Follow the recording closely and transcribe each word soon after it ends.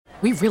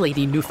We really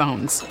need new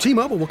phones.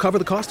 T-Mobile will cover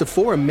the cost of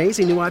 4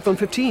 amazing new iPhone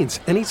 15s,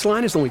 and each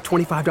line is only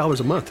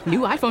 $25 a month. New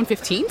iPhone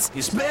 15s?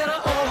 It's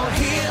better over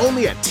here.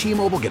 Only at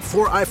T-Mobile, get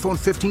 4 iPhone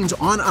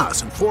 15s on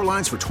us and 4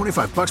 lines for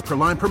 $25 per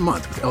line per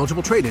month with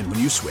eligible trade-in when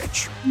you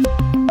switch.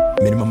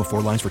 Minimum of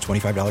 4 lines for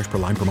 $25 per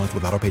line per month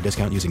with autopay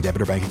discount using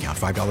debit or bank account.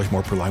 $5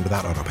 more per line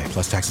without autopay,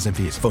 plus taxes and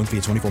fees. Phone fee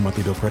at 24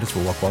 monthly bill credits for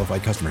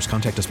well-qualified customers.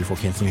 Contact us before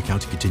canceling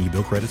account to continue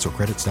bill credits or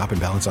credit stop and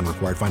balance on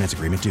required finance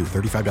agreement due.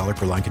 $35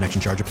 per line connection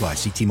charge applies.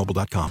 See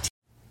T-Mobile.com.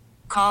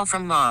 Call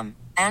from mom.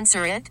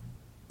 Answer it.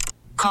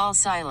 Call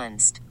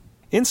silenced.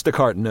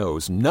 Instacart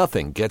knows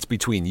nothing gets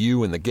between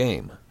you and the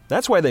game.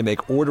 That's why they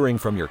make ordering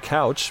from your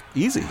couch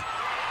easy.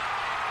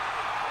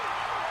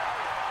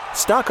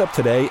 Stock up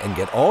today and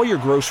get all your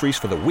groceries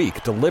for the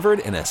week delivered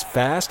in as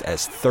fast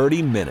as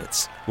 30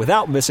 minutes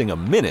without missing a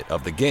minute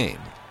of the game.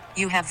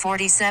 You have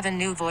 47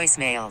 new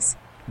voicemails.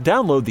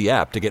 Download the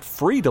app to get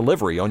free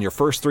delivery on your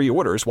first 3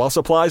 orders while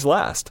supplies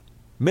last.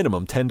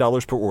 Minimum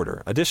 $10 per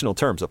order. Additional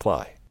terms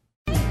apply.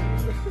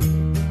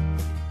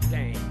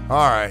 All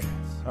right.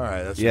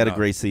 That's you had enough. a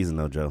great season,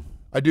 though, Joe.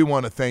 I do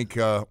want to thank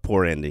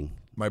poor ending.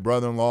 My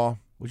brother-in-law.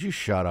 Would you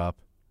shut up?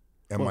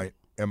 And my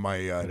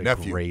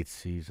nephew. Great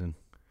season.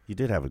 You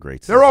did have a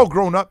great season. They're all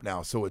grown up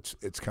now, so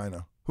it's kind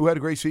of. Who had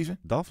a great season?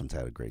 Dolphins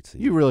had a great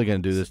season. You really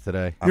going to do this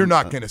today? You're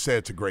not going to say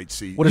it's a great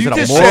season. What is you it, a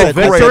just moral said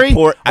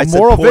victory? I said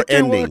moral poor victory?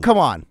 ending. Come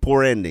on.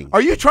 Poor ending.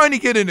 Are you trying to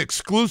get an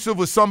exclusive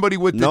with somebody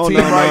with the team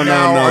no,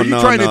 now? Are you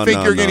trying to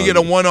think you're going to get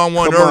a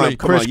one-on-one early?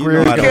 Chris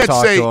Greer,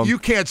 you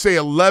can't say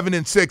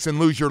 11-6 and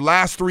lose your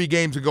last 3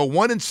 games and go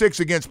 1-6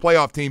 against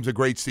playoff teams. A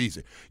great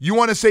season. You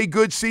want to say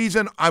good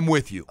season? I'm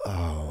with you.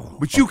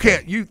 But you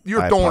can't. You're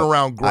throwing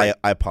around great.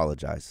 I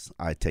apologize.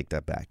 I take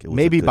that back. It was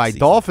Maybe a good by season.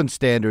 Dolphin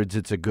standards,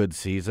 it's a good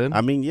season. I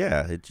mean,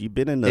 yeah, you've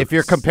been in the. If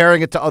you're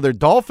comparing it to other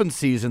Dolphin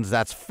seasons,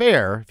 that's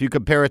fair. If you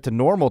compare it to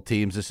normal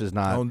teams, this is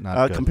not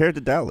good. Compared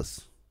to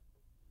Dallas.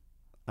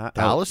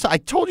 Dallas? I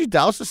told you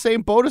Dallas the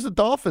same boat as the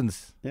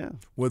Dolphins. Yeah.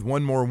 With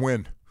one more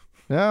win.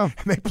 Yeah.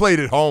 And they played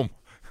at home.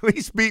 At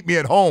least beat me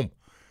at home.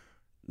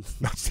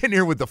 I'm sitting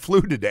here with the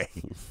flu today.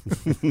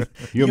 Can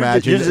you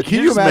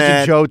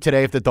imagine Joe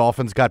today if the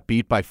Dolphins got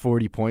beat by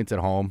 40 points at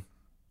home?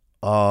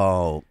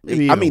 Oh,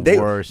 I mean,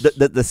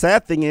 the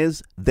sad thing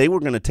is they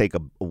were going to take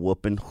a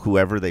whooping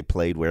whoever they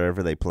played,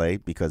 wherever they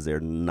played, because they're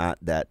not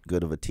that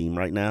good of a team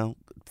right now.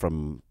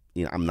 From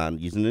I'm not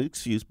using an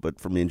excuse,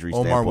 but from injury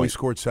standpoint. Omar, we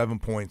scored 7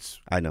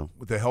 points. I know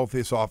with the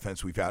healthiest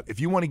offense we've had.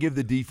 If you want to give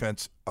the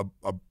defense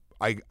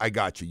I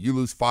got you. You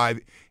lose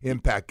 5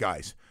 impact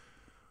guys.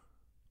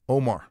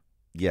 Omar.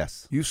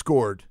 Yes. You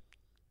scored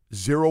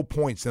 0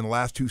 points in the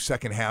last 2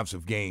 second halves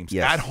of games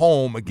yes. at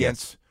home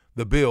against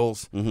the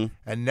Bills, mm-hmm.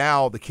 and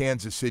now the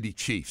Kansas City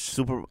Chiefs.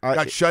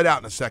 Got shut out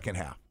in the second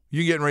half.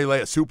 You getting ready to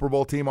lay a Super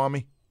Bowl team on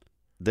me?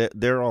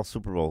 They're all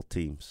Super Bowl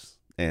teams,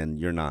 and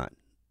you're not.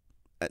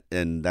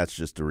 And that's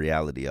just the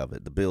reality of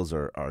it. The Bills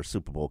are a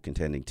Super Bowl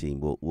contending team.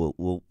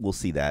 We'll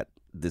see that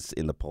this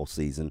in the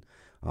postseason.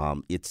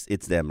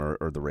 It's them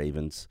or the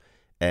Ravens,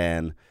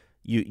 and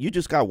you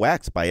just got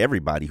waxed by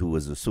everybody who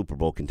was a Super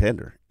Bowl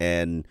contender,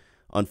 and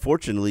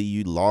unfortunately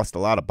you lost a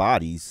lot of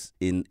bodies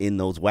in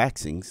those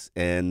waxings,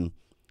 and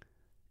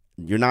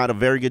you're not a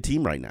very good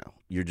team right now.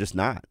 You're just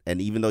not. And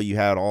even though you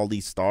had all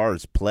these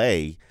stars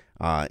play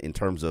in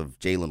terms of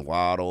Jalen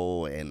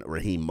Waddle and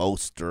Raheem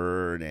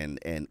Mostert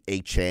and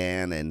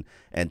Achane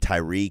and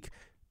Tyreek,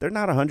 they're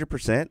not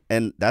 100%,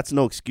 and that's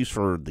no excuse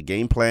for the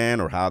game plan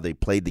or how they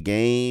played the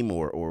game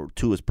or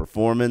Tua's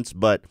performance,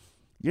 but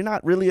you're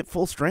not really at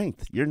full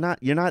strength. You're not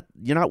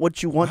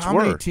what you once were. How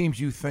many teams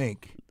you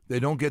think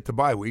they don't get to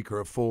bye week are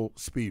at full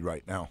speed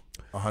right now?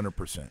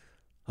 100%.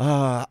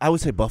 I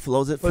would say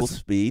Buffalo's at full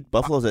speed.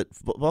 Buffalo's at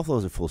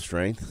full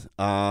strength.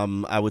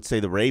 I would say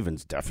the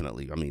Ravens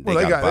definitely. I mean, they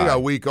got a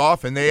week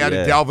off and they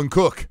added Dalvin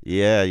Cook.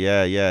 Yeah.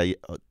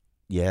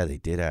 Yeah, they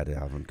did add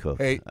Dalvin Cook.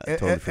 Hey, I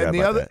totally forgot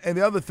about that. And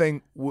the other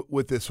thing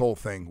with this whole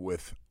thing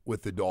with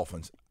the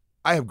Dolphins,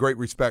 I have great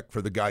respect for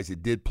the guys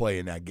that did play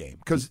in that game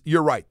because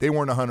you're right, they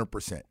weren't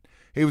 100%.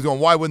 He was going,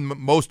 why wouldn't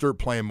Mostert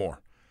play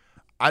more?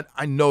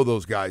 I know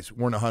those guys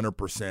weren't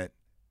 100%.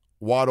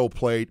 Waddle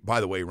played, by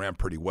the way, ran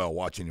pretty well.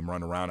 Watching him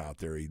run around out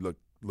there, he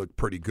looked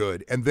pretty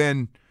good. And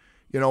then,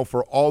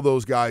 for all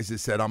those guys that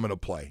said, I'm going to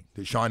play,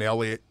 Deshaun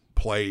Elliott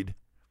played.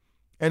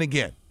 And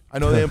again, I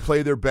know they didn't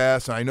play their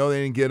best, and I know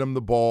they didn't get him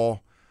the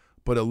ball,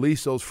 but at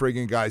least those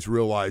friggin' guys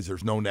realize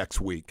there's no next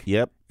week.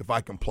 Yep. If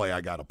I can play,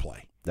 I got to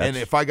play. And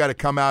if I got to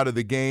come out of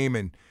the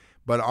game,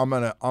 but I'm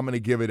gonna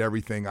give it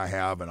everything I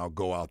have, and I'll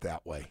go out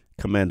that way.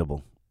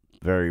 Commendable,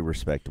 very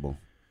respectable.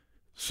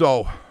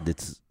 So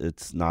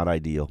it's not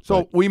ideal.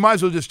 So we might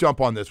as well just jump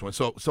on this one.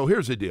 So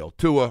here's the deal.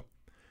 Tua,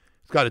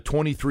 it's got a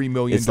 $23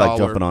 million. It's like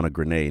jumping on a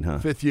grenade, huh?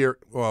 5th year.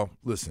 Well,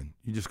 listen,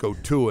 you just go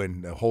Tua,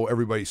 and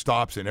everybody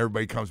stops, and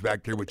everybody comes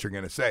back to hear what you're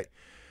going to say.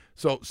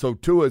 So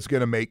Tua is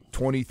going to make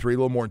a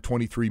little more than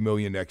 $23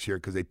 million next year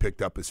because they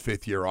picked up his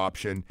 5th year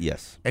option.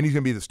 Yes, and he's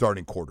going to be the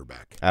starting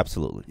quarterback.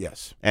 Absolutely.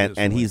 Yes,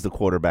 and he's the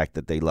quarterback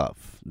that they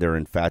love. They're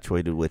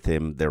infatuated with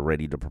him. They're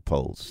ready to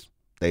propose.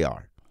 They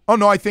are. Oh,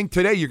 no, I think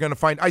today you're going to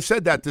find – I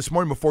said that this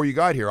morning before you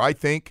got here. I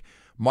think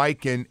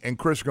Mike and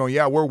Chris are going,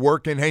 yeah, we're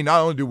working. Hey, not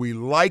only do we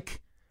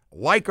like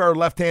our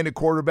left-handed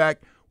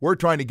quarterback, we're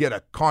trying to get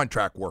a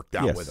contract worked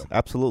out with him.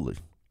 Absolutely.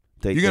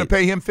 You're going to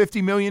pay him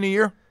 $50 million a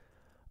year?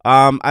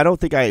 I don't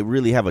think I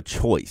really have a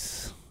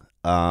choice.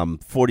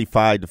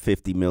 $45 to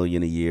 $50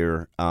 million a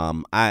year.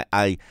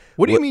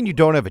 What do you mean you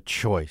don't have a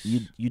choice?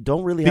 You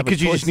don't really have a choice.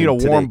 Because you just need a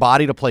warm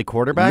body to play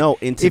quarterback? No,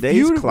 in today's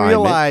if you climate,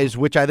 realize,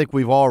 which I think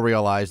we've all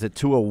realized, that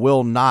Tua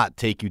will not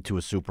take you to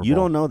a Super Bowl. You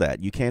don't know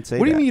that. You can't say that.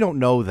 What do you mean you don't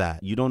know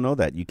that? You don't know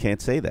that. You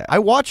can't say that. I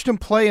watched him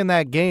play in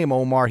that game,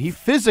 Omar. He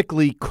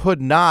physically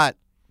could not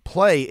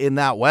play in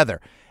that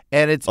weather.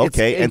 And it's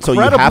okay, and so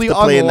you have to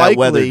play in that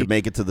weather to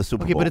make it to the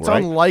Super Bowl, but it's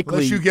right? unlikely.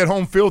 Unless you get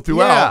home field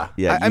throughout.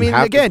 Yeah. I mean,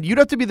 again, you'd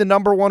have to be the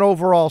number 1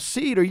 overall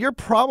seed, or you're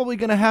probably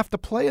going to have to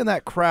play in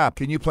that crap.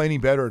 Can you play any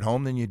better at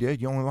home than you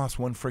did? You only lost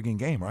one friggin'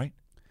 game, right?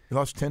 You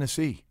lost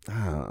Tennessee.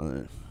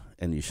 And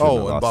you shouldn't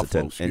have lost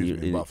Buffalo, to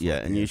Tennessee.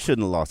 And you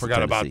shouldn't have lost Forgot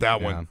to Tennessee. about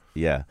that one.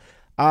 Yeah.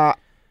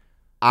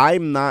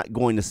 I'm not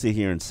going to sit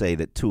here and say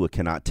that Tua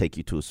cannot take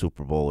you to a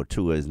Super Bowl or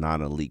Tua is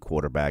not an elite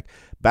quarterback.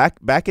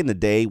 Back in the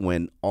day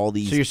when all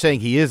these – So you're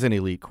saying he is an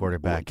elite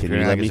quarterback. Can you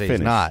let me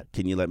finish?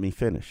 Can you let me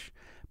finish?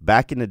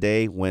 Back in the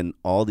day when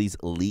all these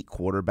elite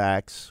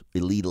quarterbacks,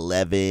 Elite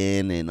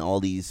 11 and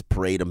all these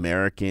parade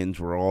Americans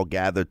were all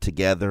gathered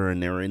together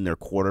and they were in their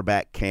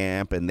quarterback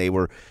camp and they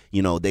were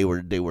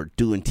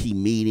doing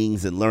team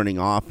meetings and learning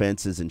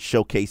offenses and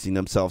showcasing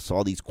themselves to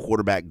all these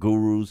quarterback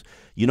gurus.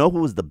 You know who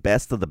was the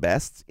best of the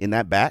best in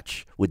that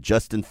batch with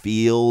Justin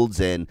Fields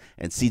and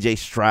C.J.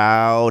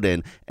 Stroud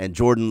and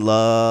Jordan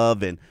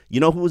Love? And you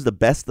know who was the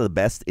best of the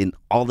best in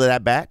all of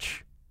that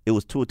batch? It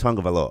was Tua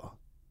Tagovailoa.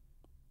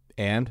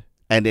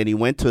 And then he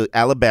went to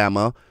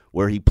Alabama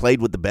where he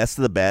played with the best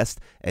of the best,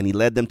 and he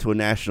led them to a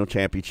national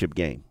championship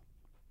game.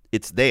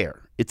 It's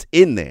there. It's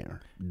in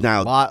there.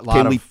 Now,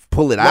 can we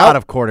pull it out? A lot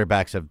of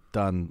quarterbacks have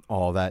done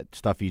all that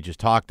stuff you just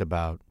talked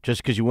about.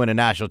 Just because you win a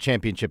national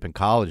championship in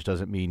college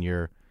doesn't mean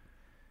you're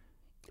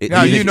 –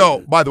 Now,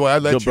 by the way, I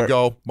let you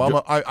go.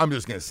 Mama, I'm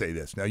just going to say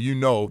this. Now,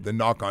 the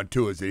knock on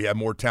Tua is that he had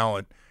more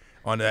talent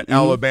on that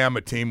Alabama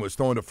team, was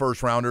throwing to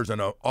first-rounders, and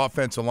an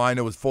offensive line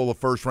that was full of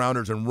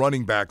first-rounders and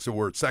running backs that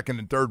were second-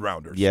 and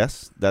third-rounders.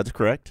 Yes, that's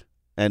correct.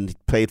 And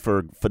paid for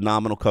a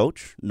phenomenal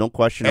coach, no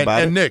question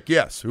about it. And Nick,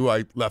 yes, who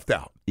I left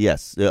out.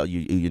 Yes,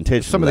 you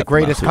intentionally. Some of the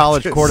greatest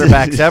college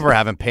quarterbacks ever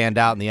haven't panned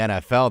out in the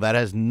NFL. That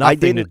has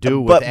nothing to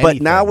do with anything.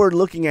 But now we're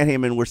looking at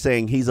him and we're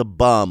saying he's a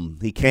bum.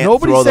 He can't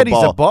Nobody throw said the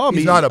ball. He's a bum.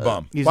 He's not a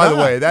bum. By the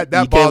way, that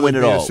bothers me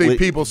to see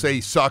people say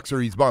he sucks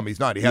or he's bum. He's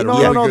not. He had a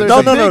really good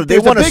season. No. They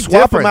want to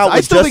swap him out with Justin Fields.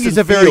 I still think he's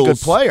a very good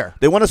player.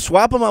 They want to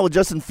swap him out with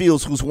Justin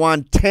Fields, who's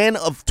won 10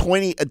 of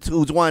 20,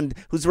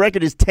 whose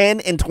record is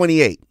 10 and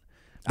 28.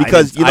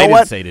 Because you know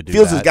what?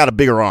 Fields has got a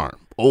bigger arm.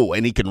 Oh,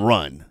 and he can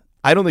run.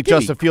 I don't think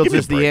Justin Fields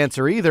is the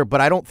answer either,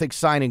 but I don't think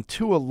signing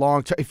Tua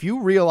long-term – if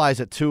you realize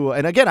that Tua –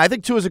 and again, I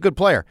think Tua is a good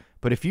player,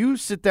 but if you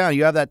sit down,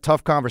 you have that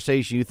tough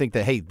conversation, you think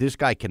that, hey, this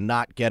guy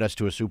cannot get us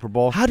to a Super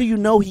Bowl. How do you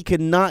know he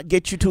cannot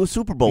get you to a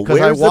Super Bowl?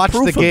 Because Where's I watched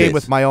the game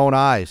with my own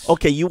eyes.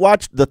 Okay, you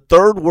watched the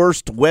third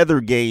worst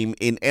weather game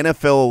in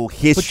NFL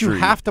history. But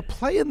you have to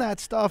play in that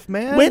stuff,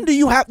 man. When do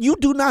you have – you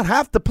do not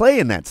have to play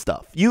in that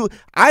stuff.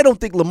 I don't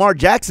think Lamar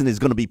Jackson is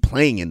going to be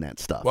playing in that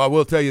stuff. Well, I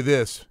will tell you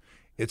this.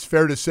 It's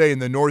fair to say in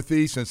the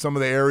Northeast and some of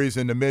the areas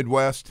in the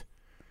Midwest,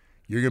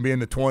 you're going to be in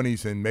the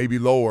 20s and maybe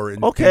lower in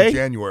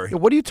January. Yeah,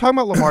 what are you talking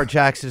about? Lamar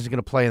Jackson is going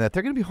to play in that.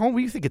 They're going to be home. What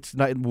do you think? It's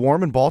not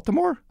warm in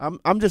Baltimore?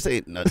 I'm just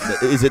saying,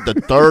 is it the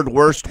third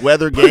worst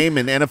weather game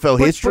in NFL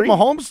history? But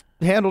Mahomes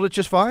handled it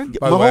just fine.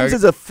 Mahomes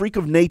is a freak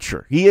of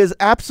nature. He is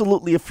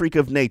absolutely a freak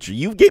of nature.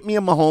 You get me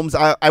a Mahomes,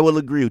 I will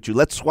agree with you.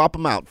 Let's swap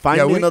him out.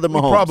 Find me another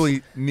Mahomes. We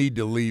probably need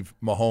to leave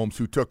Mahomes,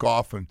 who took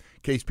off in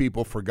case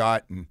people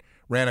forgot and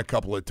ran a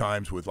couple of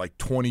times with like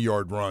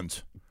 20-yard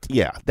runs.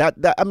 Yeah,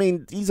 I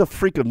mean, he's a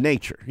freak of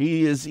nature.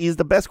 He's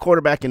the best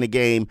quarterback in the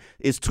game.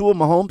 Is Tua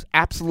Mahomes?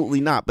 Absolutely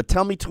not. But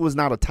tell me Tua's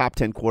not a top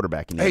 10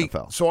 quarterback in the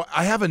NFL. So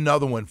I have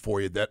another one for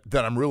you that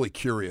I'm really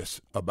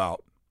curious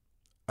about.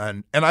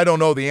 And I don't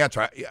know the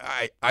answer.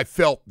 I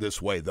felt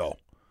this way, though.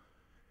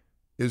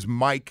 Is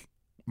Mike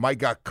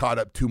got caught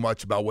up too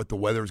much about what the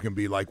weather is going to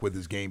be like with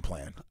his game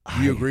plan.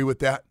 Do you agree with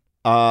that?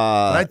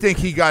 And I think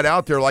he got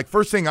out there. Like,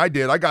 first thing I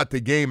did, I got the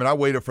game, and I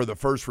waited for the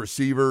first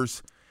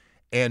receivers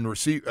and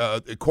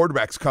the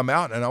quarterbacks come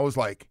out, and I was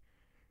like,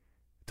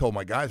 told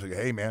my guys, like,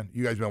 hey, man,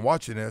 you guys been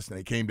watching this? And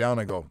they came down,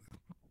 and I go,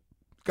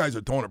 guys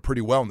are throwing it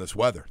pretty well in this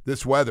weather.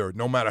 This weather,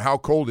 no matter how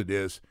cold it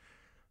is,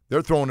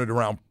 they're throwing it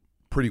around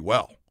pretty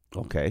well.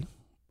 Okay.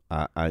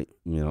 I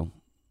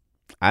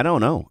don't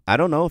know. I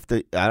don't know if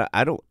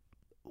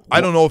I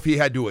don't know if he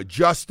had to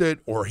adjust it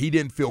or he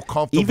didn't feel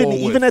comfortable.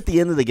 Even at the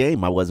end of the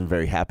game, I wasn't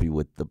very happy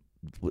with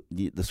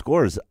the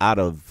scores out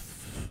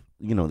of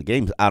the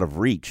game's out of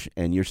reach,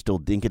 and you're still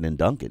dinking and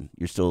dunking.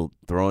 You're still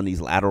throwing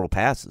these lateral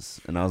passes,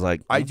 and I was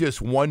like, I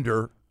just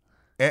wonder.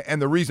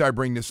 And the reason I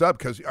bring this up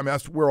because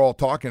we're all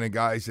talking to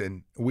guys,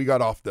 and we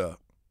got off the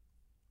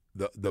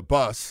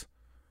bus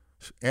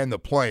and the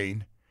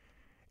plane,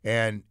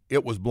 and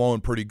it was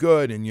blowing pretty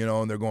good, and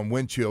and they're going,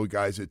 wind chill,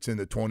 guys, it's in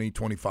the 20,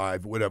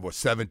 25, whatever,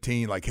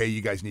 17, like, hey,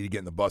 you guys need to get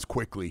in the bus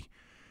quickly.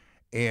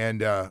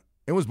 And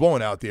it was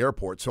blowing out at the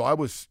airport. So I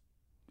was,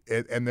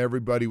 and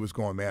everybody was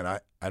going, man, I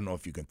don't know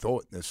if you can throw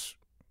it in this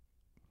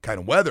kind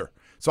of weather.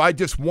 So I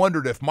just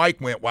wondered if Mike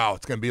went, wow,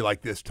 it's going to be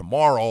like this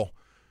tomorrow.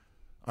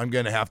 I'm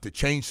going to have to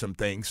change some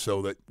things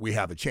so that we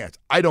have a chance.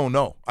 I don't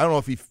know. I don't know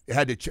if he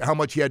had to, how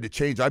much he had to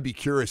change. I'd be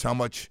curious how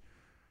much.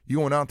 You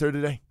going out there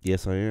today?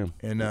 Yes, I am.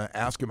 And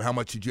ask him how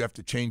much did you have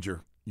to change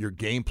your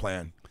game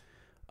plan?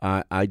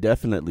 I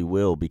definitely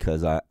will,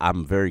 because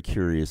I'm very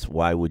curious.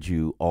 Why would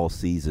you all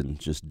season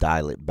just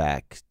dial it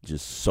back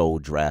just so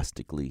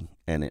drastically?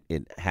 And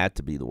it had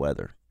to be the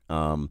weather.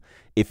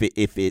 If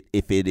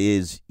it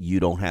is you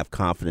don't have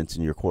confidence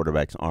in your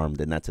quarterback's arm,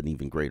 then that's an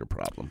even greater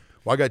problem.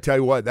 Well, I got to tell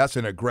you what, that's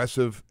an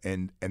aggressive,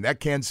 and that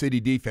Kansas City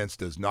defense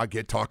does not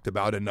get talked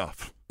about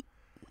enough.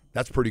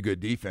 That's pretty good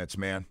defense,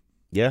 man.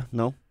 Yeah,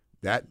 no.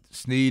 That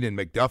Snead and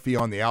McDuffie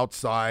on the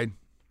outside.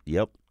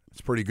 Yep.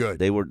 It's pretty good.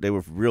 They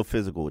were real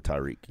physical with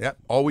Tyreek. Yeah,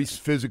 always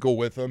physical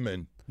with him,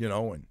 and yeah.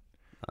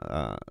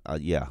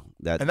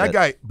 That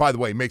guy, by the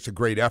way, makes a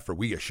great effort.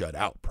 We get shut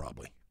out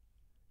probably.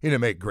 He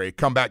didn't make great.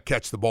 Come back,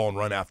 catch the ball, and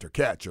run after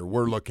catch. Or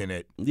we're looking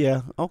at.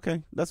 Yeah.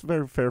 Okay. That's a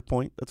very fair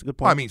point. That's a good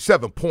point. Well, I mean,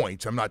 7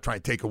 points. I'm not trying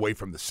to take away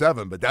from the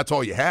 7, but that's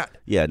all you had.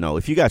 Yeah. No.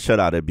 If you got shut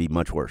out, it'd be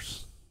much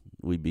worse.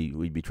 We'd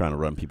be trying to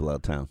run people out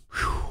of town.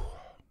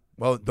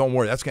 Well, don't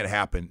worry. That's going to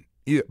happen.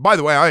 By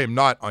the way, I am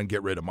not on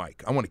get rid of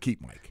Mike. I want to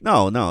keep Mike.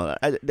 No.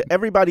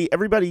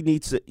 Everybody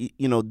needs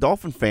to.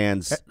 Dolphin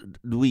fans.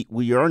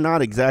 We are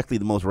not exactly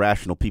the most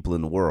rational people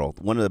in the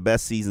world. One of the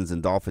best seasons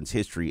in Dolphins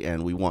history,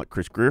 and we want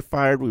Chris Greer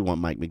fired. We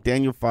want Mike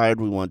McDaniel fired.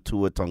 We want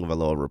Tua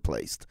Tagovailoa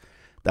replaced.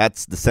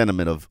 That's the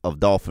sentiment of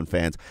Dolphin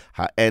fans.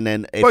 And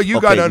then, but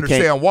you got to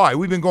understand why.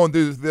 We've been going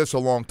through this a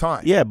long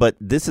time. Yeah, but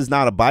this is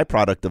not a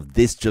byproduct of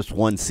this just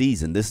one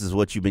season. This is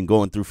what you've been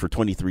going through for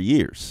 23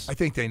 years. I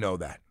think they know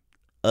that.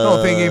 I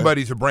don't think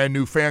anybody's a brand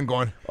new fan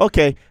going.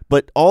 Okay,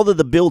 but all of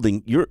the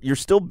building, you're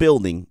still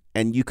building,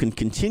 and you can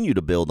continue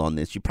to build on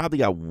this. You probably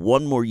got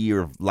one more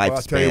year of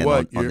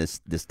lifespan on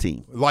this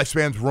team.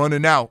 Lifespan's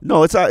running out.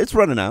 No, it's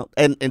running out,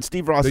 and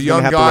Steve Ross is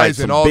young have guys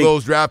to and all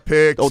those draft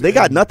picks. Oh, they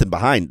got nothing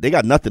behind. They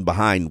got nothing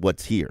behind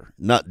what's here.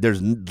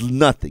 There's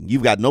nothing.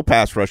 You've got no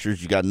pass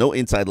rushers. You got no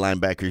inside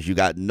linebackers. You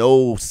got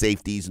no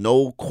safeties.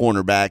 No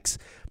cornerbacks.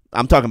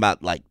 I'm talking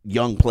about like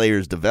young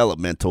players,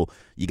 developmental.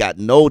 You got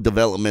no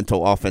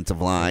developmental offensive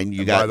line.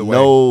 You got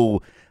no.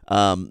 You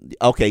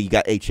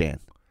got Achane,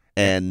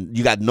 and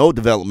you got no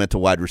developmental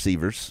wide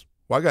receivers.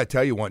 Well, I got to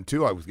tell you one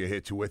too. I was gonna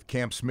hit you with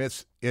Cam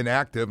Smith's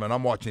inactive, and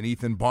I'm watching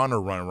Ethan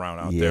Bonner run around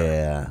out there.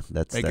 Yeah,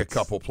 that's a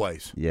couple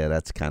plays. Yeah,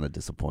 that's kind of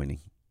disappointing.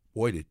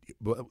 Boy,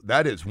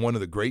 that is one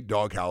of the great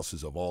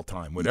doghouses of all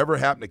time. Whatever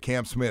happened to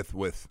Cam Smith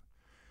with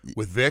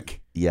Vic?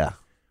 Yeah.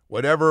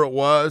 Whatever it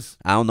was.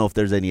 I don't know if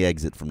there's any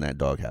exit from that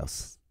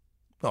doghouse.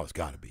 No, it's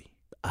got to be.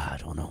 I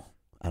don't know.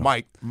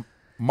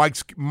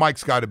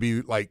 Mike's got to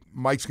be like,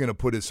 Mike's going to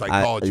put his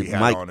psychology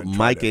hat on. And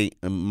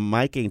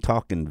Mike ain't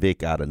talking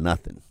Vic out of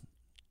nothing.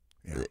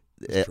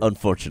 Yeah,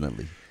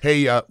 unfortunately.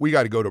 Hey, we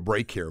got to go to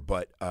break here,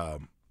 but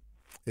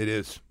it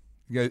is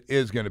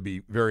going to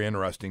be very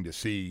interesting to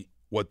see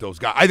what those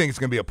guys. I think it's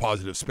going to be a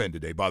positive spin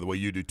today. By the way,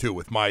 you do too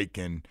with Mike,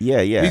 and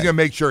yeah. He's going to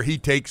make sure he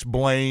takes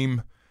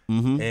blame.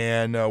 Mm-hmm.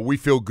 And we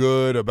feel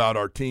good about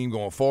our team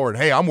going forward.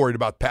 Hey, I'm worried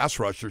about pass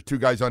rushers, 2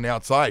 guys on the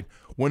outside.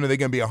 When are they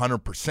going to be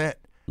 100%?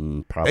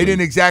 They didn't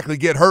exactly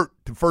get hurt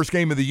the first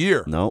game of the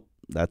year. Nope.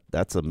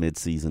 That's a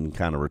midseason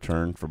kind of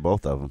return for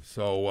both of them.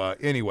 So,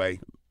 anyway.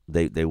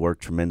 They work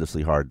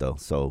tremendously hard, though.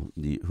 So,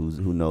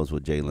 who knows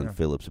what Jalen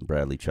Phillips and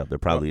Bradley Chubb. They're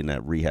probably in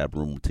that rehab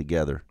room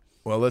together.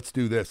 Well, let's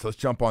do this. Let's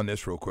jump on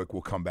this real quick.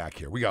 We'll come back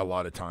here. We got a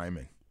lot of time.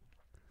 And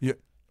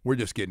we're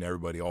just getting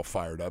everybody all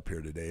fired up here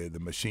today. The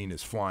machine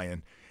is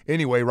flying.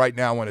 Anyway, right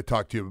now I want to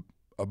talk to you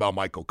about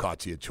Michael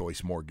Kotze at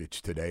Choice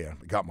Mortgage today. I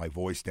got my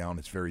voice down.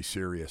 It's very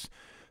serious.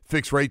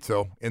 Fixed rates,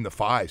 though, in the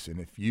 5s. And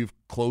if you've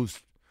closed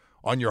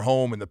on your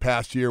home in the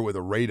past year with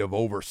a rate of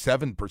over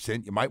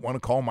 7%, you might want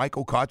to call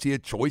Michael Kotze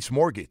at Choice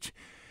Mortgage.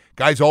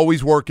 Guy's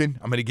always working.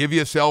 I'm going to give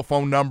you a cell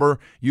phone number.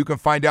 You can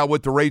find out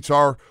what the rates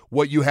are,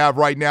 what you have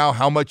right now,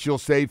 how much you'll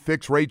save.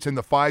 Fixed rates in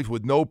the 5s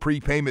with no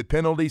prepayment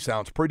penalty.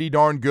 Sounds pretty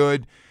darn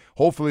good.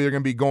 Hopefully they're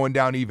going to be going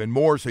down even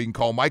more, so you can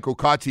call Michael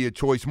Kotze at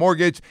Choice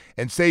Mortgage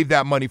and save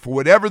that money for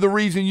whatever the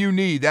reason you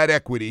need, that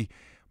equity.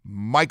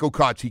 Michael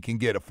Kotze can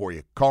get it for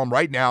you. Call him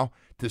right now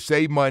to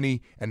save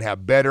money and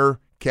have better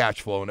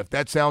cash flow. And if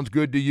that sounds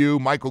good to you,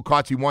 Michael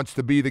Kotze wants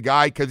to be the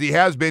guy because he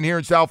has been here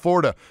in South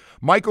Florida.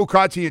 Michael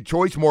Kotze at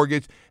Choice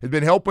Mortgage has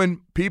been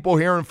helping people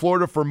here in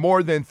Florida for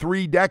more than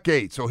 3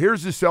 decades. So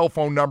here's the cell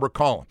phone number.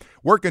 Call him.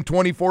 Working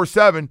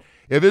 24/7.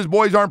 If his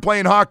boys aren't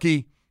playing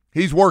hockey,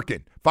 he's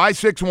working.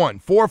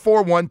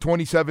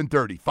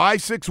 561-441-2730.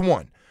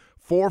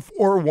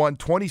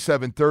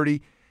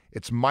 561-441-2730.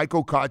 It's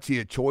Michael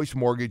Kotze at Choice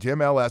Mortgage,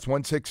 MLS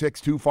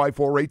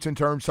 166-254. Rates and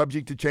terms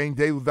subject to change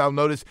daily without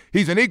notice.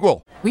 He's an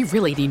equal. We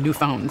really need new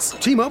phones.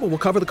 T-Mobile will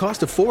cover the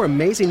cost of 4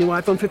 amazing new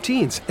iPhone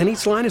 15s, and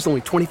each line is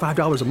only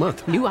 $25 a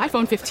month. New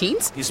iPhone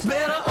 15s? It's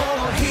better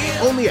over here.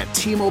 Only at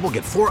T-Mobile,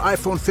 get 4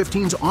 iPhone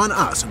 15s on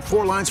us and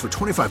 4 lines for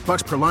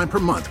 $25 per line per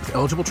month with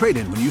eligible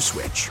trade-in when you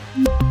switch.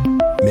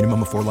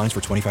 Minimum of 4 lines for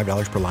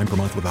 $25 per line per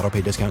month with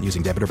autopay discount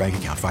using debit or bank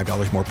account.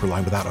 $5 more per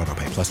line without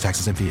autopay, plus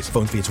taxes and fees.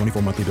 Phone fee at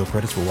 24 monthly bill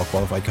credits for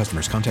well-qualified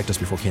customers. Contact us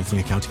before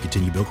canceling account to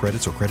continue bill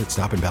credits or credit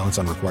stop and balance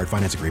on required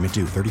finance agreement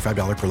due.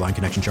 $35 per line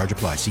connection charge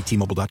applies. See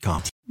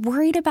T-Mobile.com.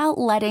 Worried about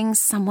letting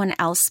someone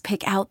else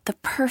pick out the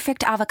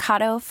perfect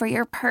avocado for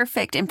your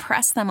perfect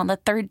impress them on the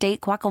third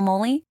date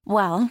guacamole?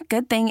 Well,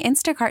 good thing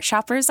Instacart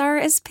shoppers are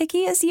as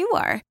picky as you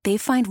are. They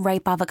find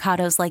ripe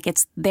avocados like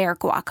it's their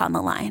guac on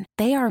the line.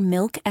 They are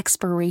milk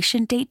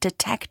expiration date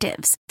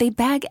detectives. They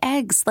bag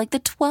eggs like the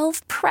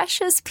 12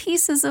 precious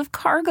pieces of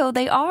cargo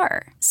they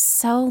are.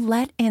 So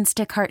let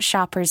Instacart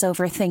shoppers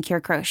overthink your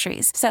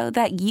groceries so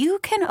that you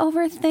can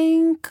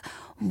overthink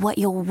what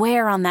you'll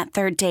wear on that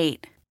third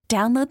date.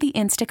 Download the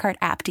Instacart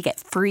app to get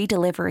free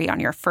delivery on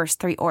your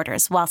first 3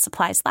 orders while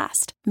supplies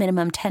last.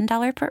 Minimum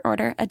 $10 per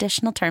order.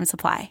 Additional terms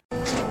apply.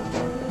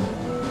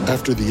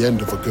 After the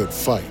end of a good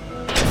fight,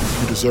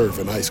 you deserve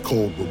an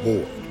ice-cold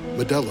reward.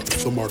 Modelo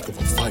is the mark of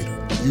a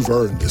fighter. You've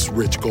earned this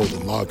rich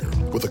golden lager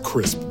with a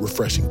crisp,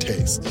 refreshing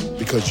taste.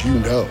 Because you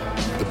know,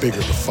 the bigger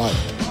the fight,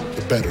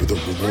 the better the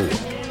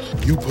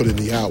reward. You put in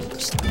the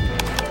hours,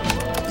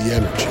 the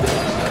energy,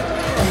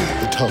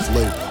 the tough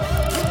labor.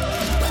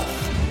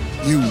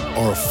 You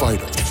are a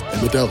fighter,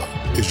 and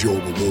Modelo is your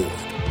reward.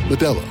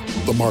 Modelo,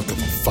 the mark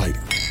of a fighter.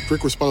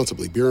 Drink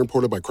responsibly. Beer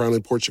imported by Crown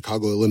Imports,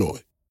 Chicago,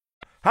 Illinois.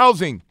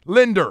 Housing,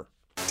 lender.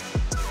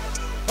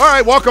 All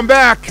right, welcome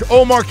back.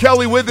 Omar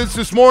Kelly with us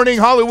this morning.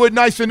 Hollywood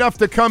nice enough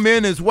to come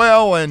in as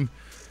well. And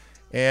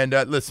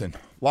listen,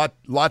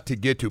 lot to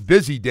get to.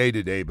 Busy day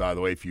today, by the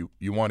way, if you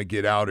want to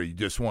get out or you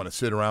just want to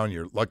sit around,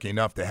 you're lucky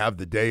enough to have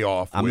the day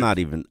off. I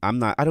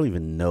don't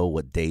even know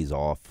what days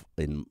off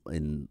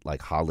in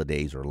like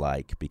holidays are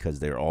like, because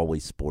they're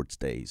always sports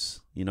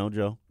days. You know,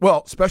 Joe?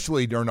 Well,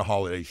 especially during the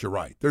holidays, you're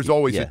right. There's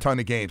always a ton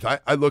of games.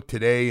 I looked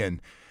today, and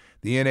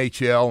the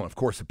NHL, and of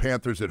course the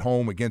Panthers at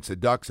home against the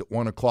Ducks at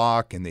 1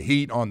 o'clock, and the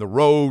Heat on the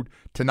road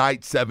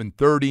tonight,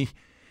 7:30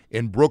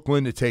 in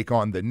Brooklyn to take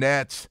on the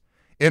Nets.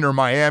 Inter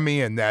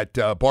Miami and that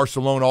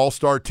Barcelona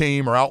All-Star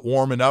team are out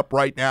warming up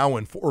right now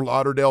in Fort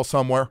Lauderdale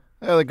somewhere.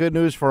 Yeah, the good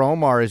news for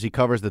Omar is he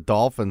covers the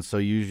Dolphins, so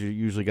you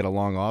usually get a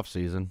long off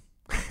season.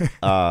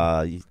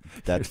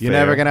 That's You're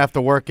never gonna have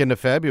to work into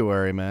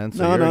February, man.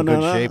 So you're in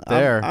good shape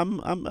there.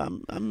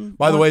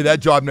 By the way, that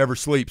job never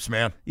sleeps,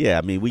 man. Yeah,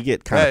 I mean, we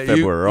get kind of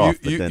February off.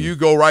 But then you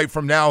go right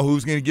from now.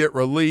 Who's going to get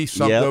released?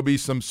 There'll be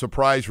some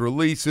surprise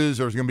releases.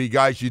 There's going to be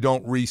guys you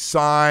don't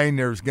re-sign.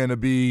 There's going to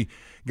be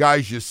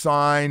guys you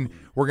sign.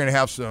 We're going to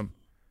have some.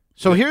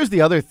 So here's the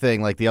other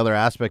thing, like the other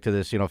aspect of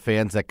this,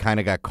 fans that kind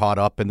of got caught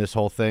up in this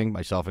whole thing,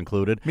 myself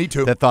included. Me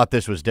too. That thought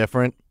this was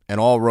different, and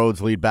all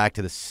roads lead back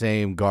to the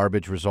same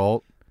garbage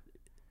result.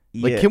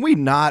 Like, can we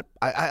not?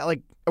 Are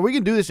we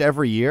going to do this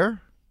every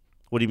year?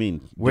 What do you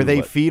mean? Where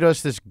they feed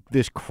us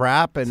this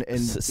crap and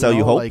sell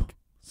you hope? Like,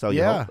 sell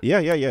you hope?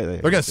 Yeah.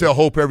 They're going to sell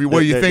hope every. What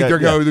do you think they're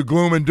going to do?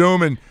 Gloom and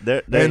doom and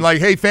like,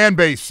 hey, fan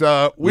base,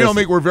 we don't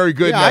think we're very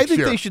good next year. I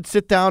think they should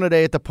sit down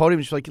today at the podium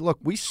and just like, look,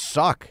 we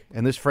suck,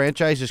 and this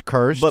franchise is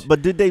cursed.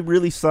 But did they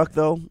really suck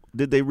though?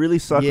 Did they really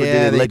suck, or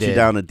did they let you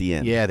down at the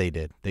end? Yeah, they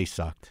did. They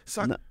sucked.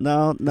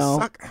 No.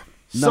 Suck.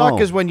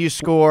 Suck is when you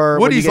score.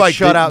 Woody's when you get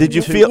shut out. Did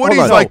you feel?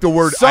 Woody's like the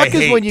word suck I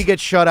hate. is when you get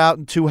shut out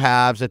in 2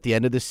 halves at the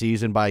end of the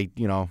season by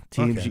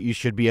teams you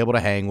should be able to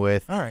hang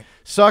with. All right.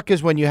 Suck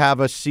is when you have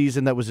a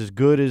season that was as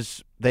good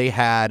as they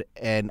had,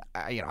 and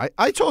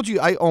I told you,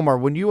 Omar,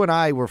 when you and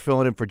I were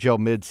filling in for Joe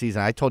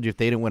mid-season, I told you if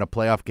they didn't win a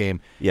playoff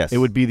game, yes, it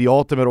would be the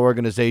ultimate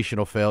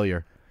organizational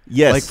failure.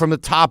 Yes, like from the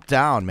top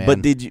down, man.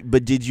 But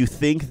did you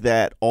think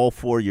that all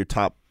 4 of your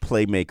top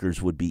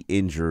playmakers would be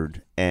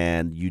injured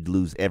and you'd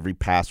lose every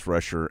pass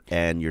rusher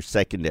and your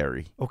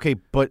secondary? Okay,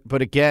 but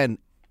again,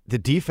 the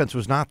defense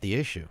was not the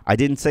issue. I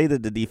didn't say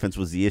that the defense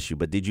was the issue,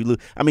 but did you lose?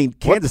 I mean,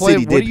 Kansas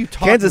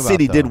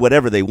City did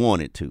whatever they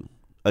wanted to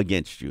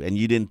against you, and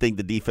you didn't think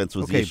the defense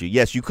was the issue.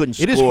 Yes, you couldn't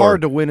score. It is hard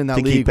to win in that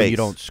league when you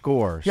don't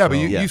score. Yeah, but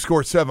you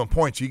score 7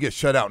 points, you get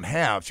shut out in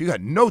halves. You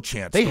got no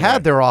chance. They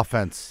had their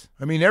offense.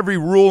 I mean, every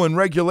rule and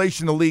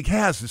regulation the league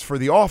has is for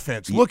the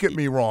offense. Look at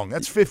me wrong.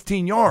 That's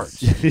 15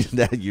 yards.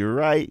 You're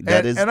right.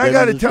 And I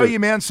got to tell you,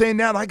 man, saying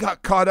that, I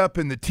got caught up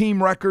in the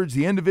team records,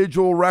 the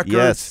individual records.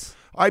 Yes.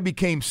 I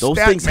became Those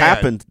things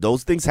happened.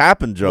 Those things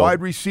happened, Joe. Wide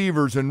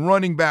receivers and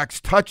running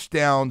backs,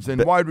 touchdowns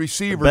and wide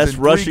receivers. Best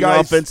and rushing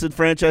offense in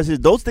franchises.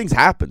 Those things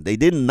happened. They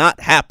did not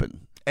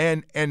happen.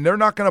 And they're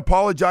not going to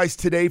apologize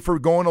today for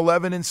going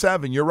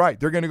 11-7. You're right.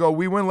 They're going to go,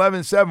 we win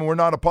 11-7. We're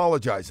not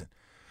apologizing.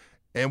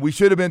 And we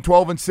should have been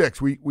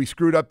 12-6. We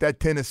screwed up that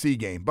Tennessee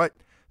game. But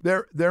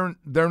they're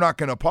not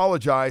going to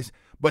apologize.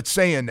 But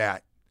saying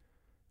that,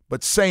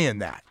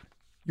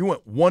 You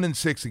went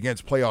 1-6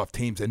 against playoff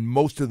teams, and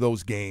most of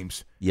those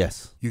games,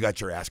 yes, you got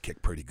your ass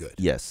kicked pretty good.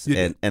 Yes, You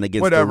and did.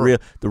 against Whatever.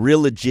 the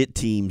real legit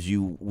teams,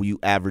 you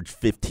average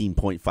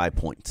 15.5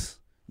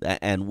 points,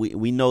 and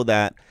we know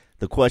that.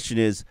 The question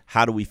is,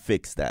 how do we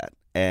fix that?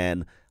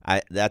 And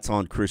that's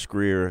on Chris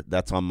Greer,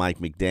 that's on Mike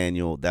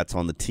McDaniel, that's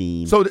on the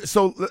team.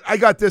 So I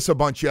got this a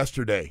bunch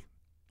yesterday.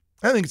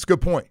 I think it's a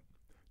good point.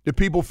 Did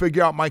people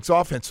figure out Mike's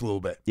offense a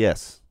little bit?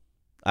 Yes.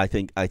 I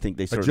think they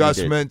certainly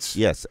adjustments.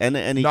 did. Yes, and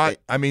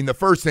he, the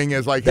first thing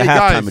is like, the hey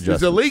guys, halftime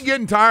is the league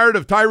getting tired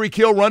of Tyreek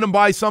Hill running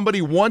by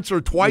somebody once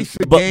or twice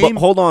a game? But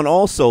hold on,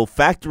 also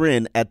factor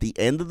in at the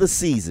end of the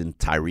season,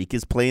 Tyreek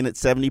is playing at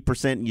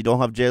 70%, and you don't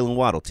have Jalen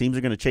Waddle. Teams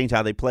are going to change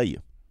how they play you.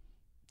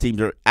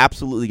 Teams are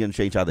absolutely going to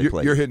change how they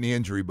play. You're hitting the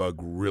injury bug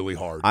really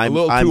hard. I'm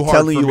a little too hard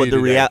telling for you me what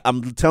today.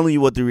 I'm telling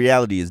you what the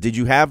reality is. Did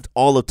you have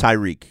all of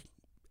Tyreek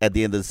at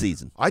the end of the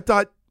season?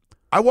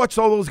 I watched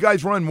all those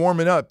guys run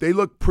warming up. They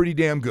look pretty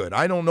damn good.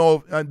 I don't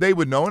know if they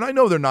would know, and I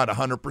know they're not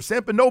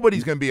 100%, but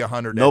nobody's going to be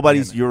 100.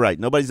 You're right.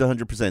 Nobody's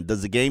 100%.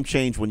 Does the game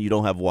change when you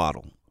don't have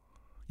Waddle?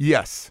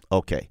 Yes.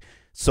 Okay.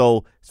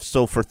 So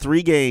for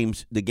 3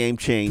 games, the game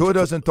changed. Tua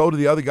doesn't throw to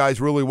the other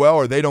guys really well,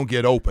 or they don't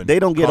get open. They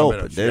don't get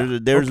open.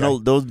 There's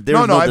no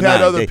I've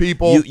had other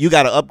people. You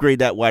got to upgrade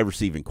that wide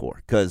receiving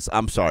core because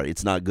I'm sorry,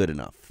 it's not good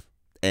enough.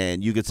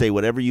 And you could say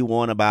whatever you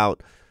want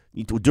about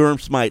Durham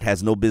Smythe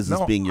has no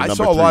business being your number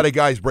 3. I saw a lot of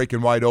guys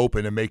breaking wide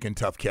open and making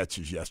tough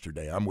catches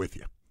yesterday. I'm with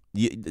you.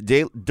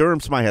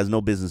 Durham Smythe has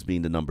no business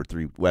being the number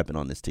 3 weapon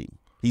on this team.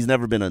 He's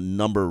never been a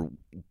number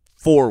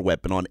 4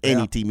 weapon on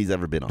any team he's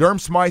ever been on. Durham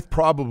Smythe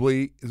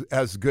probably has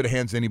as good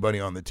hands as anybody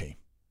on the team.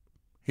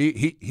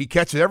 He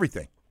catches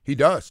everything. He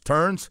does.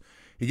 Turns.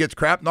 He gets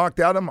crap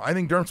knocked out of him. I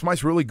think Durham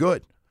Smythe's really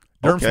good.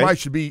 Durham Smythe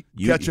should be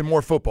catching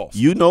more footballs.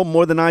 You know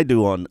more than I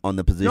do on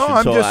the position. No,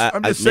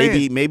 I'm just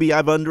saying. Maybe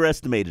I've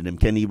underestimated him.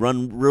 Can he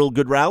run real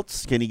good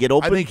routes? Can he get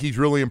open? I think he's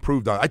really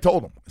improved on. I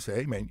told him, I say,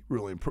 hey man, you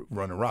really improved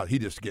running routes. He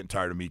just getting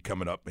tired of me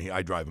coming up.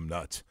 I drive him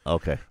nuts.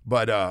 Okay,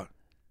 but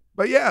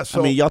yeah. So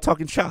I mean, y'all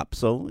talking shop.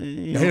 So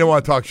he don't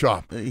want to talk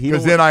shop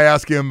because then I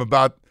ask him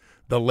about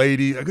the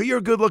lady. I go,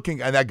 you're good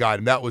looking, and that got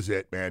him. That was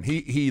it, man.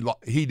 He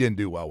didn't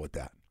do well with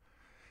that.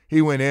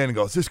 He went in and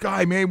goes, this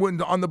guy, man,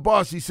 wouldn't on the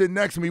bus. He's sitting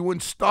next to me. He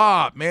wouldn't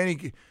stop,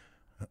 man.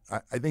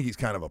 I think he's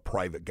kind of a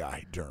private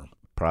guy, Durham.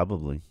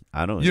 Probably.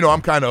 I don't.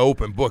 I'm kind of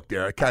open book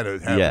there. I kind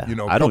of have,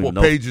 a couple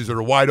pages that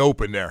are wide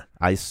open there.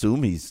 I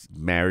assume he's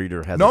married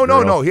or has.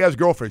 No. He has a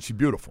girlfriend. She's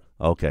beautiful.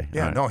 Okay.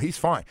 Yeah. Right. No, he's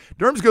fine.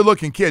 Durham's a good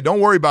looking kid. Don't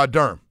worry about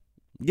Durham.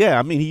 Yeah,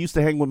 I mean, he used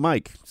to hang with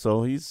Mike,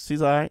 so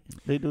he's all right.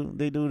 They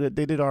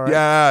did all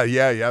right.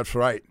 Yeah. That's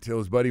right. Till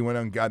his buddy went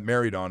and got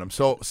married on him.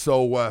 So.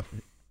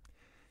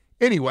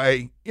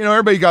 Anyway,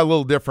 everybody got a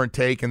little different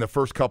take. In the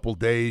first couple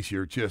days,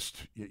 you're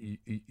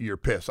you're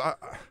pissed.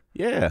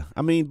 Yeah,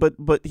 I mean, but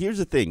here's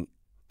the thing: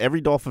 every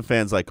Dolphin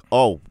fan's like,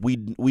 "Oh, we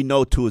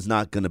know Tua's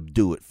not going to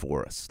do it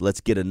for us. Let's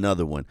get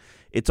another one."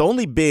 It's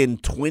only been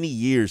 20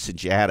 years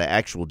since you had an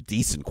actual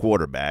decent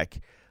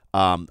quarterback.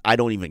 I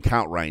don't even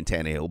count Ryan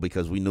Tannehill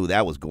because we knew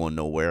that was going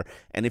nowhere.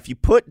 And if you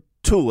put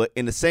Tua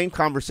in the same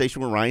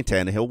conversation with Ryan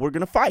Tannehill, we're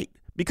going to fight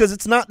because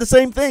it's not the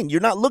same thing.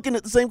 You're not looking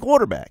at the same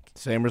quarterback.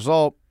 Same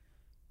result.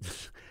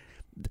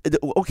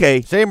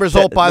 Okay. Same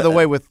result, by the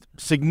way, with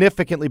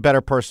significantly better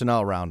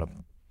personnel around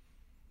him.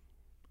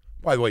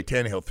 By the way,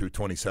 Tannehill threw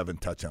 27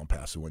 touchdown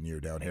passes 1 year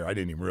down here. I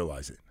didn't even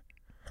realize it.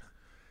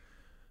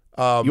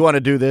 You want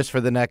to do this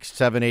for the next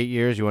 7-8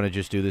 years? You want to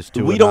just do this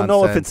too? We don't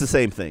know if it's the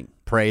same thing.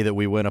 Pray that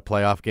we win a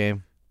playoff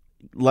game,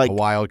 like a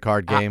wild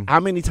card game. How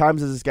many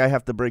times does this guy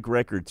have to break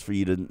records for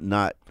you to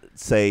not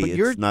say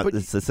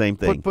it's the same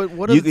thing? But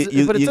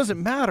it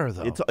doesn't matter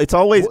though. It's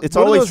always what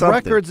always those something.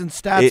 Records and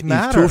stats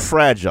matter. He's too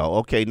fragile.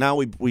 Okay, now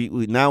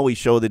we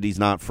show that he's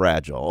not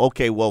fragile.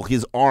 Okay, well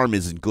his arm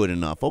isn't good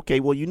enough. Okay,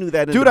 well you knew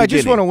that. Dude, I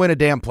just want to win a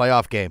damn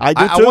playoff game. I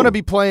do too. I want to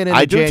be playing in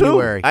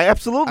January. I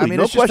absolutely. I mean,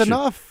 no it's question. just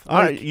enough. All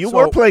right, you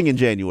were playing in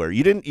January.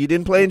 You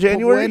didn't play in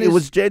January. It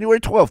was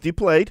January 12th. You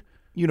played.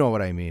 You know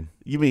what I mean.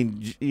 You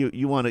mean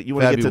you want to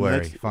get to the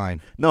next? Fine.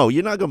 No,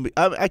 you're not going to be.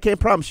 I can't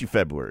promise you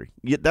February.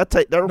 That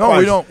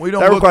requires, no, we don't.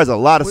 That requires a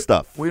lot of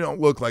stuff. We don't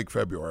look like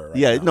February.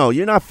 Now. No,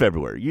 you're not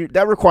February.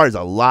 That requires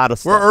a lot of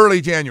stuff. We're early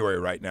January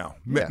right now.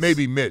 Yes.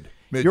 Maybe mid.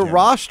 Your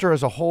roster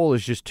as a whole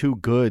is just too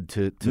good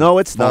to no,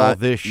 it's fall not.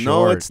 this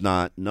short.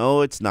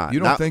 No, it's not. You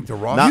don't think the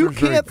roster? You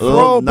can't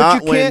throw,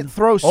 but you can't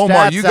throw stats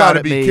Omar, you got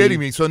to be kidding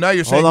me. So now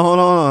you're saying hold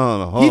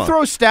on. He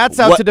throws stats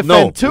out to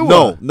defend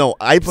Tua. No.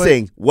 I'm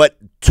saying what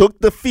took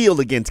the field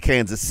against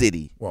Kansas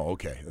City. Well,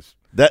 okay.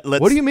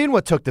 What do you mean?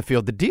 What took the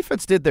field? The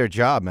defense did their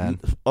job, man.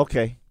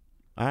 Okay,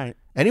 all right.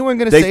 Anyone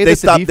going to say that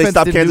the defense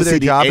didn't do their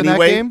job in that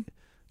game?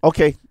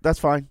 Okay, that's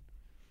fine.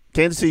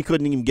 Kansas City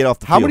couldn't even get off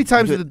the field. How many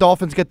times did the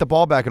Dolphins get the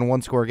ball back in a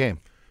one-score game?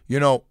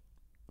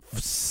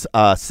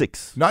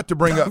 6. Not to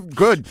bring up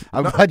good.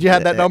 I'm glad you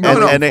had that number.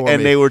 And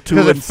they were 2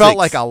 and 6. Because it felt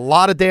like a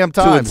lot of damn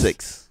times. 2 and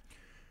 6.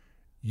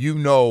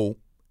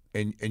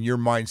 And your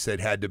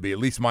mindset had to be, at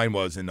least mine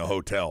was in the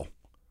hotel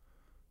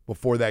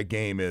before that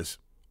game, is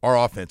our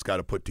offense got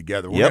to put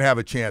together. We're going to have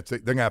a chance. They're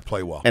going to have to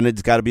play well. And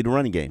it's got to be the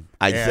running game.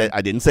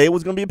 I didn't say it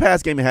was going to be a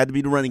pass game. It had to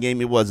be the running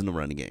game. It wasn't a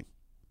running game.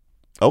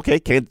 Okay,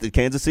 the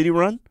Kansas City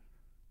run?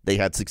 They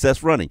had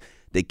success running.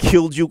 They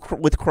killed you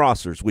with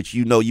crossers, which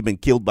you've been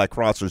killed by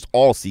crossers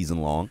all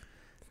season long.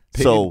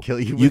 They didn't kill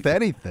you with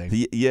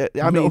anything. Yeah,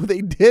 no,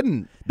 they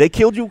didn't. They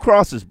killed you with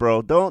crossers,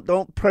 bro.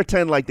 Don't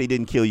pretend like they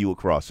didn't kill you with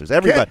crossers.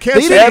 Everybody,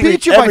 they didn't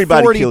beat you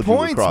by 40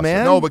 points,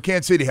 man. No, but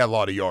Kansas City had a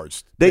lot of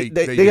yards. They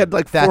had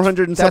like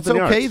 400 and something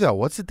yards. That's okay, though.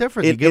 What's the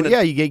difference?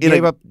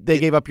 They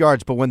gave up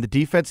yards, but when the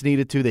defense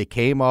needed to, they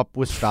came up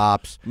with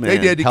stops. They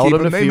did to held keep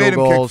them them. to They made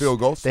them kick field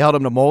goals. They held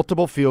them to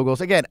multiple field goals.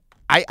 Again,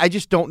 I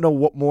just don't know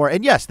what more.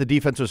 And yes, the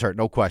defense was hurt,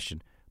 no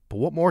question. But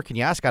what more can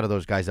you ask out of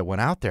those guys that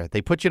went out there?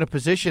 They put you in a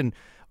position.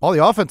 All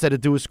the offense had to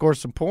do was score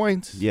some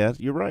points. Yeah,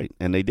 you're right,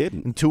 and they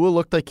didn't. And Tua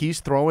looked like he's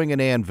throwing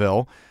an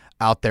anvil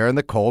out there in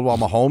the cold while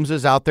Mahomes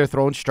is out there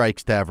throwing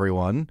strikes to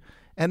everyone.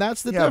 And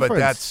that's the difference. Yeah, but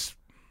that's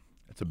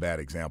a bad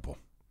example.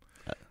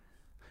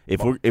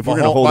 If we're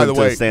going to hold him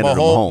to the standard of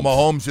Mahomes.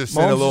 Mahomes just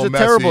sent a little message. Mahomes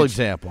is a terrible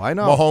example. I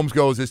know. Mahomes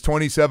goes, it's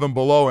 27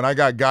 below, and I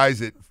got guys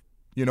that,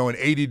 in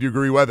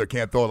 80-degree weather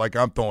can't throw it like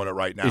I'm throwing it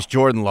right now. Is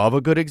Jordan Love a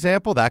good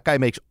example? That guy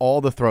makes all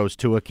the throws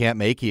Tua can't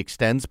make. He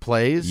extends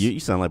plays. You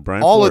sound like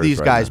Brian All Flores of these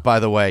right guys, now. by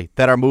the way,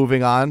 that are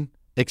moving on,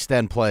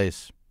 extend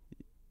plays.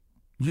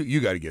 You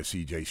got to give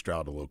C.J.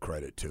 Stroud a little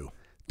credit, too.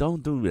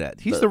 Don't do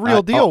that. He's the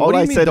real deal. What do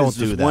you mean don't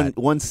do that?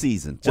 One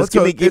season. Just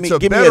give me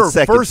a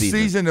second first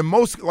season than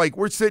most. Like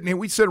we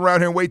sit around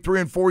here and wait 3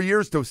 and 4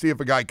 years to see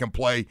if a guy can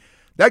play.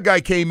 That guy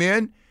came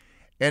in,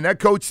 and that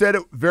coach said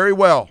it very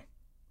well.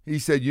 He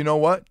said, "You know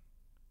what?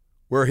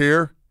 We're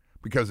here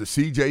because of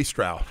C.J.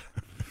 Stroud."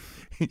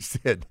 He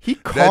said he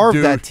carved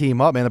that team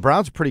up, man. The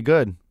Browns are pretty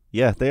good.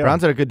 Yeah, they are.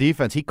 Browns had a good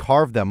defense. He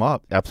carved them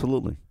up.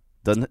 Absolutely.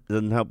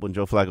 Doesn't help when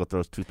Joe Flacco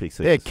throws 2 pick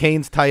sixes. They had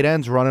Kane's tight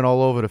ends running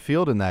all over the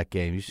field in that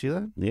game. You see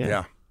that?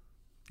 Yeah,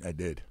 I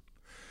did.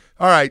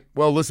 All right.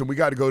 Well, listen, we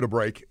got to go to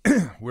break.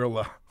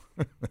 We'll.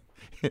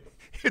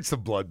 It's a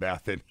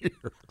bloodbath in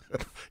here.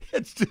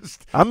 It's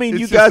just. I mean,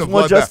 you guys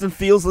want Justin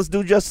Fields? Let's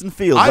do Justin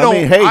Fields.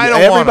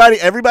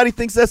 Everybody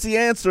thinks that's the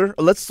answer.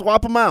 Let's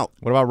swap them out.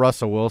 What about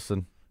Russell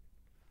Wilson?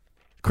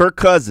 Kirk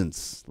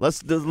Cousins. Let's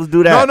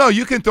do that. No,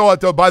 you can throw it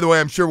though. By the way,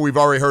 I'm sure we've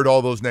already heard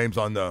all those names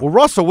on the. Well,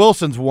 Russell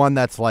Wilson's one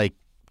that's like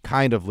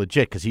kind of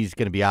legit because he's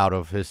going to be out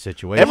of his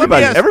situation.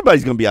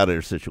 Everybody's going to be out of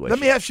their situation. Let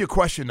me ask you a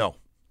question though.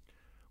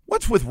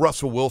 What's with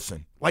Russell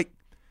Wilson? Like,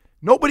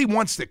 nobody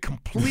wants to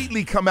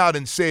completely come out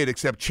and say it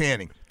except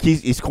Channing.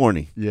 He's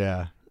corny.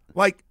 Yeah.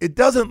 Like, it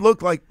doesn't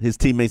look like his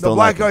teammates the don't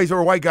black like guys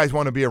or white guys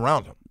want to be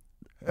around him.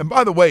 And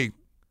by the way,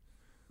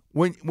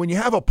 when you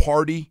have a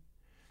party,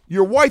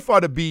 your wife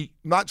ought to be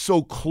not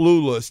so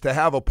clueless to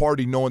have a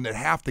party knowing that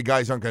half the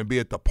guys aren't going to be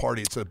at the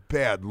party. It's a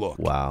bad look.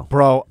 Wow.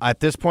 Bro,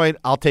 at this point,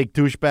 I'll take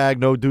douchebag,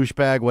 no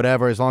douchebag,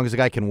 whatever, as long as the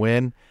guy can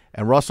win.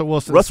 And Russell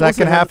Wilson, the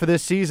second half of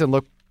this season,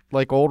 looked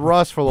like old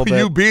Russ for a little bit.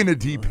 You being a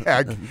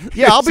D-bag.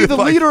 Yeah, I'll be the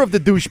leader of the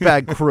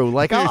douchebag crew.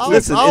 Like,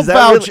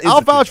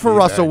 I'll vouch for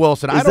Russell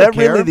Wilson. Is that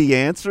really the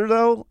answer,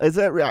 though?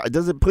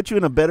 Does it put you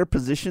in a better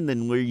position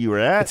than where you were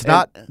at? It's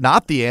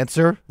not the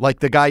answer, like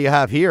the guy you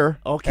have here.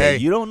 Okay,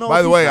 you don't know.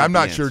 By the way, I'm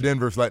not sure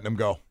Denver's letting him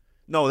go.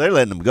 No, they're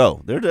letting him go.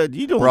 No.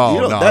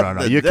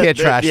 You can't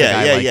trash a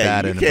guy like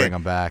that and bring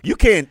him back. You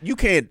can't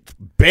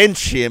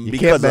bench him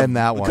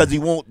because he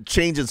won't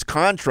change his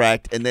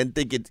contract and then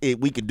think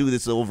we could do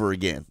this over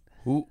again.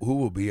 Who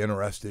will be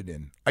interested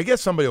in? I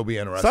guess somebody will be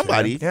interested.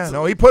 Somebody. Yeah,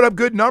 no, he put up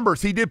good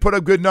numbers. He did put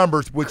up good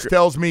numbers, which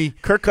tells me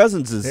Kirk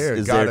Cousins is there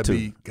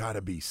too. Got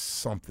to be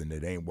something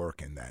that ain't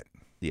working. That.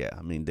 Yeah,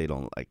 I mean they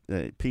don't like.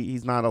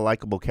 He's not a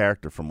likable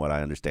character from what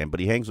I understand, but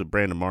he hangs with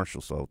Brandon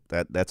Marshall, so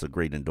that's a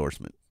great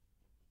endorsement.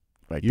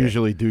 Right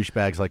Usually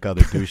douchebags like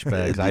other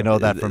douchebags. I know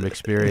that from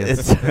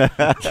experience.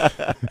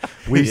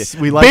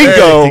 we like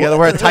bingo together.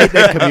 We're a tight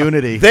knit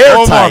community.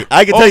 They're tight.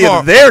 I can tell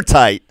you they're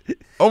tight.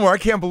 Omar, I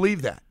can't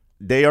believe that.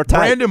 They are tight.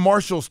 Brandon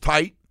Marshall's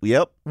tight.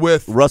 Yep.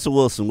 With Russell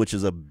Wilson, which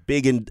is a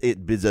big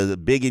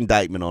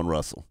indictment on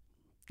Russell.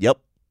 Yep.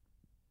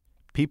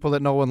 People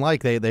that no one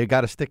like, they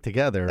got to stick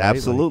together. Right?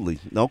 Absolutely,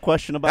 no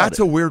question about it. That's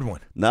a weird one.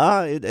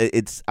 Nah,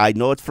 it's. I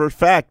know it's for a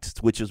fact,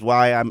 which is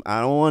why I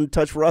don't want to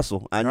touch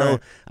Russell. I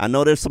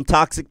know there's some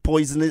toxic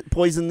poison in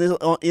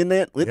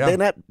that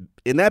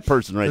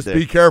person right there. Just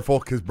be careful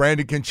because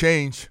Brandon can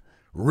change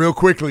real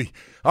quickly.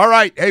 All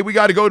right, hey, we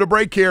got to go to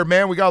break here,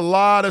 man. We got a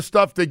lot of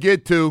stuff to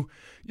get to.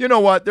 You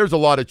know what? There's a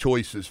lot of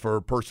choices for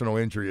personal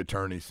injury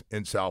attorneys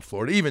in South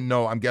Florida, even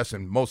though I'm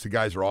guessing most of the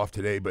guys are off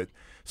today. But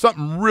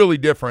something really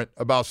different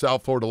about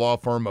South Florida law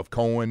firm of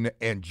Cohen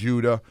and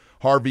Judah,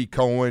 Harvey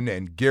Cohen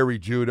and Gary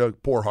Judah.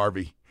 Poor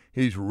Harvey.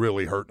 He's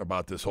really hurting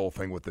about this whole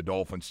thing with the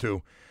Dolphins,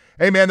 too.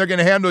 Hey, man, they're going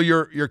to handle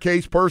your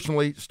case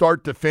personally,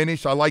 start to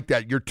finish. I like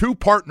that. Your two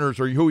partners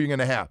are who you're going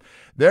to have.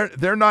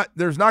 There's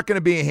not going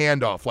to be a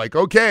handoff. Like,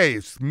 okay,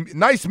 it's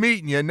nice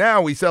meeting you.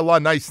 Now we said a lot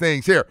of nice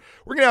things here.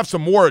 We're going to have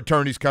some more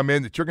attorneys come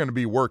in that you're going to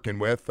be working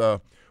with.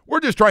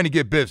 We're just trying to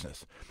get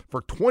business.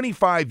 For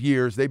 25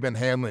 years, they've been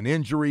handling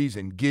injuries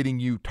and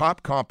getting you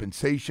top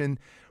compensation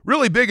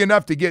Really big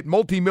enough to get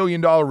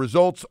multi-million-dollar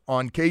results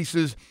on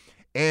cases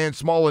and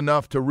small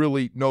enough to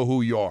really know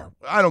who you are.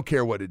 I don't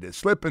care what it is.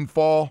 Slip and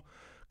fall,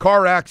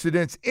 car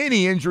accidents,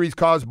 any injuries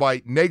caused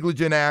by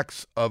negligent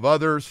acts of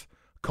others.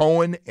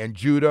 Cohen and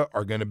Judah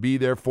are going to be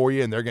there for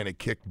you, and they're going to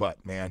kick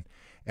butt, man.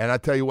 And I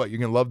tell you what, you're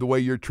going to love the way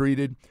you're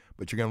treated,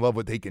 but you're going to love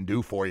what they can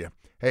do for you.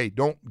 Hey,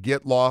 don't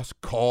get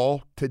lost.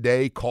 Call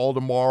today, call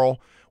tomorrow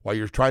while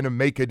you're trying to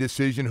make a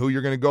decision who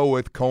you're going to go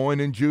with, Cohen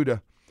and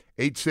Judah.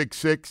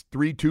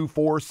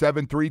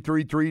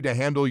 866-324-7333 to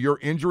handle your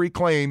injury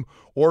claim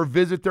or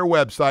visit their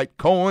website,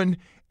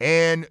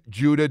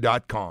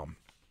 cohenandjudah.com.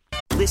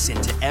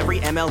 Listen to every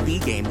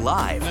MLB game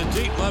live. In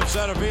the deep left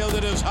center field,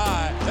 it is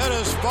high, it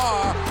is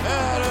far,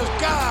 it is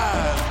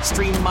gone.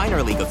 Stream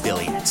minor league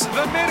affiliates.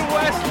 The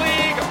Midwest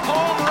League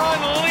home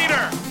run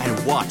leader.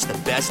 And watch the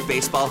best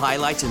baseball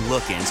highlights and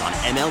look-ins on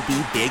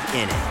MLB Big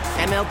Inning.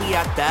 MLB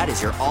At Bat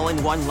is your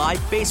all-in-one live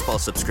baseball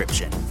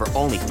subscription for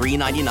only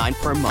 $3.99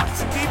 per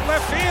month. Deep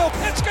left field,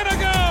 it's gonna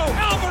go.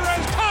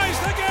 Alvarez ties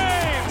the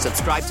game.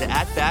 Subscribe to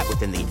At Bat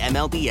within the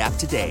MLB app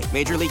today.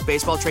 Major League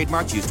Baseball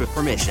trademarks used with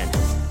permission.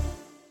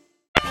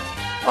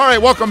 All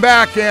right, welcome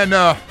back, and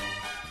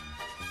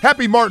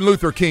happy Martin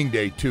Luther King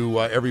Day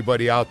to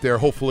everybody out there.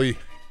 Hopefully,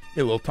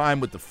 get a little time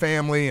with the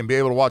family and be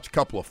able to watch a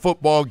couple of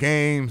football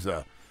games,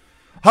 a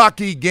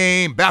hockey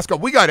game,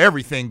 basketball. We got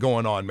everything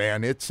going on,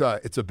 man. It's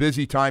a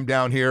busy time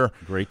down here.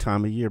 Great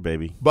time of year,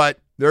 baby. But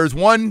there's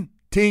one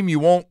team you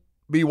won't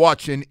be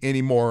watching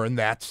anymore, and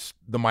that's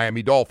the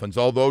Miami Dolphins.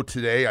 Although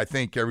today I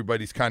think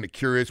everybody's kind of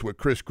curious what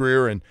Chris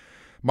Greer and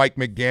Mike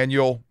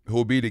McDaniel, who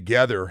will be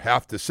together,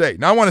 have to say.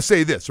 Now, I want to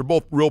say this. They're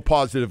both real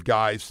positive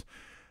guys.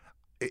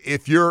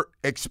 If you're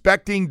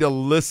expecting to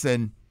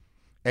listen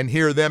and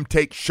hear them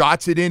take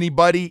shots at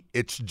anybody,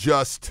 it's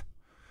just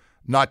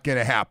not going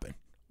to happen.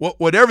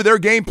 Whatever their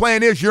game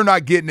plan is, you're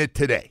not getting it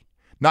today.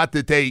 Not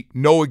that they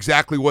know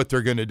exactly what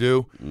they're going to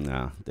do.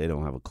 Nah, they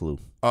don't have a clue.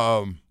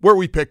 Where are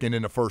we picking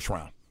in the first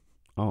round?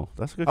 Oh,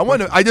 that's a good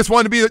question. I just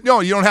wanted to be – no,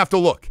 you don't have to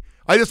look.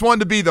 I just wanted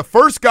to be the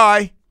first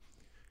guy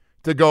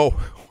to go,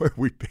 where are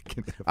we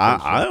picking?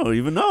 I don't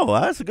even know.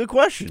 That's a good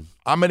question.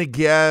 I'm going to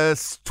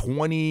guess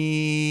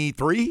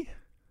 23,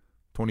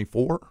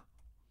 24.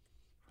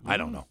 I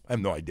don't know. I have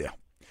no idea.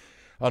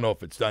 I don't know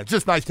if it's done. It's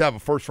just nice to have a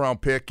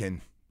first-round pick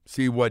and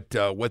see what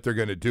they're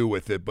going to do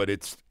with it, but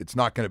it's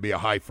not going to be a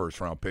high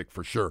first-round pick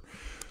for sure.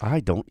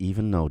 I don't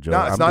even know, Joe.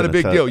 No, it's not a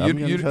big deal. You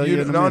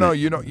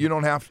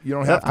don't have to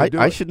do it.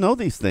 I should know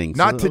these things.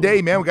 Not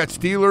today, man. We got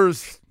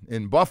Steelers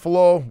in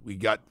Buffalo. We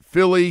got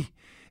Philly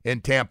in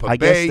Tampa Bay. I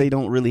guess they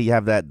don't really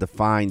have that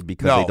defined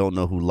because they don't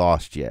know who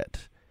lost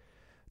yet.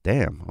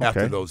 Damn. Okay.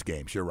 After those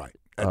games, you're right.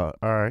 All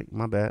right,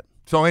 my bad.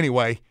 So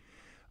anyway,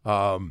 we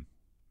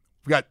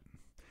got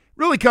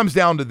really comes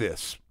down to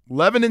this: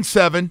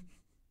 11-7.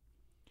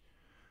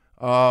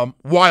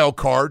 Wild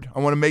card. I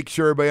want to make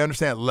sure everybody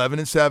understands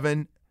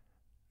 11-7,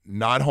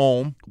 not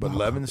home, but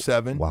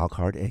 11-7. Wild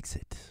card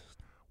exit.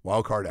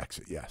 Wild card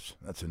exit. Yes,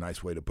 that's a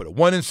nice way to put it.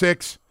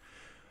 1-6.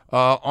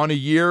 On a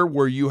year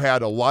where you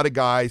had a lot of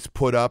guys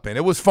put up, and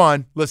it was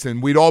fun. Listen,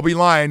 we'd all be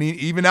lying.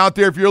 Even out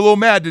there, if you're a little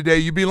mad today,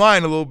 you'd be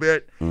lying a little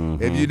bit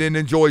if you didn't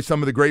enjoy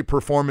some of the great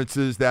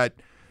performances that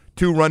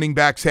two running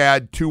backs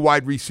had, two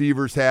wide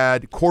receivers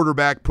had,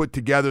 quarterback put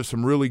together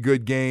some really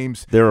good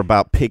games. They're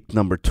about pick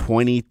number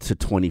 20 to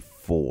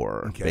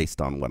 24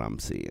 based on what I'm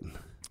seeing.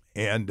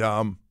 And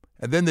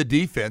then the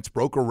defense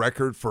broke a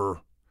record for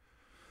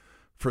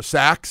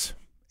sacks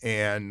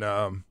and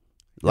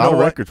a lot of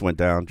records went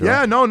down, Joe.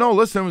 Yeah, no,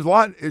 listen, it was a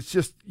lot. It's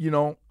just,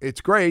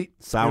 it's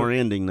great. Sour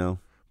ending, though.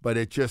 But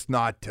it's just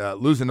not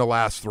losing the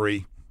last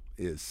three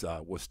was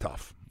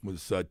tough.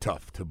 Was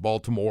tough to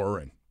Baltimore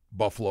and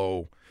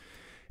Buffalo.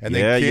 And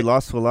you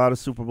lost to a lot of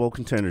Super Bowl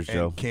contenders,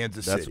 Joe.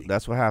 Kansas City.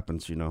 That's what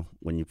happens,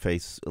 when you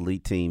face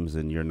elite teams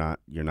and you're not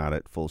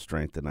at full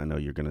strength. And I know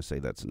you're going to say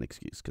that's an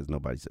excuse because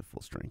nobody's at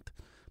full strength.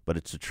 But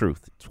it's the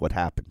truth. It's what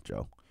happened,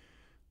 Joe.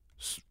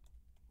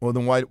 Well,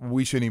 then why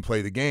we shouldn't even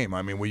play the game?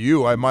 I mean, with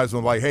you, I might as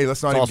well hey,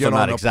 let's not even get on a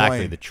plane. It's also not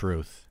exactly the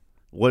truth.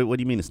 What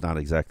do you mean it's not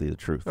exactly the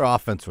truth? Their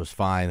offense was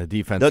fine. The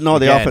defense.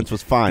 The offense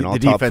was fine. All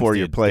top 4 of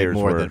your players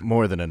were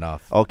more than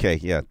enough. Okay,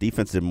 yeah,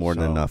 defense did more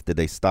than enough. Did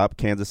they stop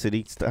Kansas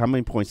City? How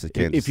many points did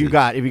Kansas City?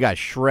 If you got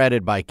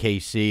shredded by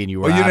KC and you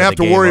were, you didn't have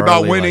to worry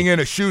about winning in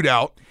a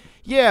shootout.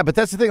 Yeah, but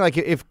that's the thing. Like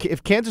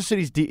if Kansas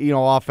City's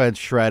offense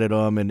shredded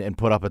them and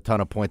put up a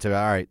ton of points, all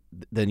right,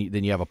 then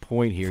you have a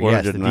point here.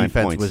 Yes, the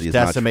defense was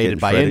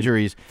decimated by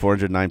injuries.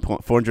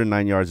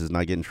 409 yards is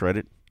not getting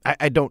shredded.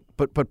 I don't.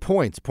 But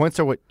points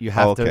are what you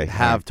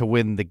have to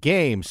win the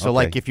game. So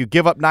like if you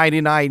give up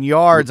 99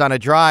 yards on a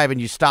drive and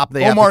you stop,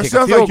 they Omar, have to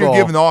kick a field sounds like you're goal.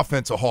 giving the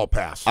offense a hall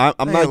pass.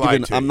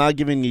 I'm not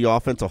giving the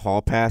offense a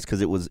hall pass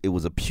because it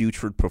was a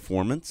putrid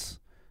performance.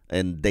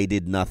 And they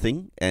did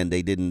nothing, and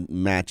they didn't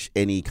match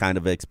any kind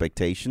of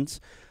expectations.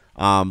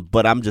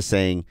 But I'm just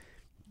saying,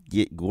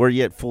 were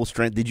you at full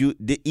strength?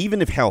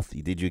 Even if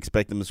healthy, did you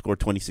expect them to score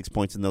 26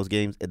 points in those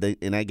games,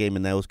 in that game,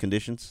 in those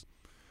conditions?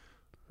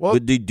 Well,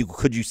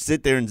 could you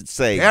sit there and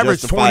say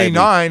average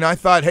 29? I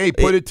thought, hey,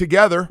 put it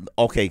together.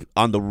 Okay,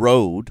 on the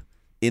road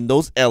in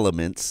those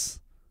elements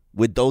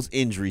with those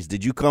injuries,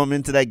 did you come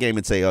into that game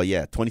and say, "Oh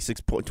yeah,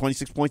 26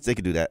 points, they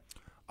could do that"?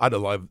 I'd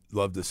have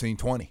loved to seen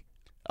 20.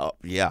 Oh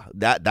yeah,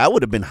 that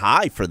would have been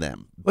high for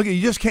them. Look,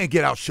 you just can't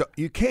get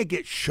you can't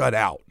get shut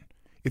out.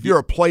 If you're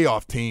a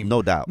playoff team,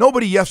 no doubt.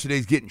 Nobody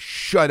yesterday's getting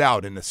shut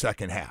out in the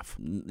second half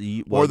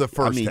or the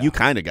first. half. You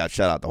kind of got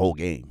shut out the whole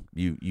game.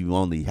 You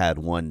only had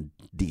one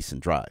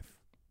decent drive.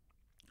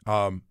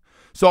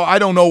 So I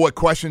don't know what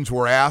questions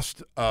were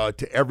asked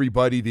to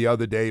everybody the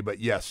other day, but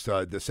yes,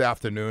 this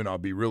afternoon I'll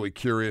be really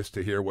curious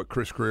to hear what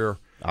Chris Greer.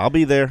 I'll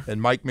be there.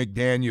 And Mike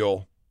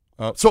McDaniel.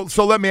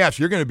 So let me ask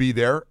you, you're going to be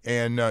there,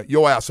 and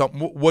you'll ask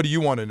something. What do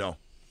you want to know?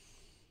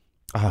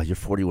 You're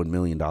 $41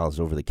 million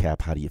over the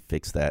cap. How do you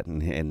fix that?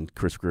 And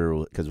Chris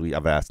Greer, because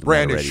I've asked him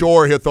Brandon already.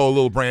 Shore, he'll throw a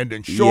little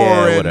Brandon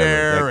Shore in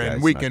there,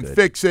 and we can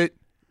fix it.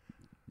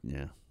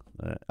 Yeah.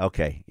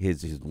 Okay.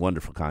 His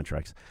wonderful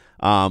contracts,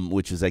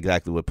 which is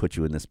exactly what put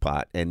you in this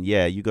pot. And,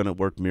 yeah, you're going to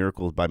work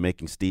miracles by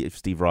making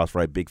Steve Ross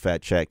write big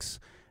fat checks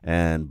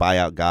and buy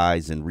out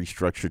guys and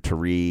restructure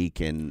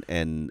Tariq and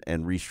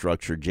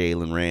restructure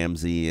Jalen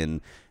Ramsey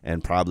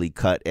and probably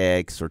cut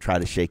X or try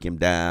to shake him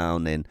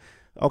down. And,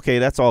 okay,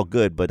 that's all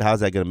good, but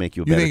how's that going to make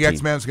you a better team? You think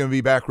X-Man's going to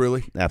be back,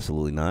 really?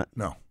 Absolutely not.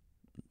 No,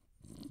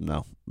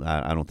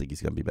 I don't think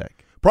he's going to be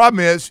back.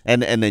 Problem is,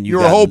 and then you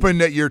were hoping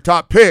that your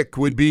top pick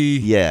would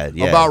be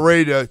about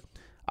ready to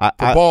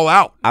ball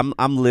out.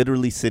 I'm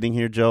literally sitting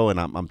here, Joe, and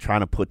I'm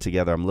trying to put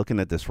together. I'm looking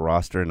at this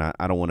roster, and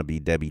I don't want to be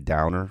Debbie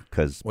Downer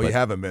you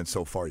haven't been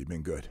so far. You've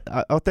been good.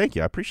 Thank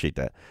you. I appreciate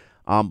that.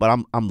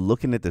 But I'm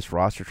looking at this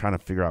roster, trying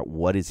to figure out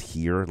what is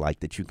here, like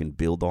that you can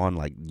build on,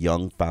 like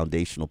young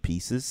foundational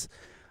pieces.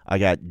 I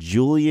got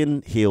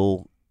Julian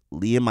Hill,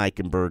 Liam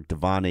Eichenberg,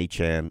 Devon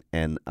Achane,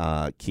 and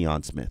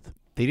Keon Smith.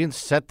 They didn't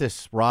set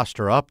this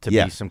roster up to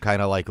be some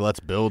kind of like let's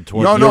build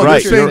towards. No, you're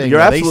right. You're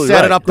absolutely they set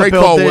right. it up Great to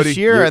build call, this Woody.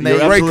 year, and they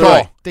great call.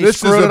 right.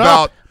 This is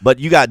about. But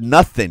you got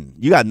nothing.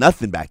 You got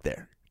nothing back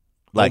there.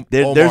 Like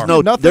there's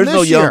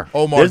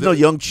no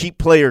young cheap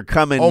player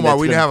coming. Omar,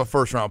 we didn't have a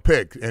first round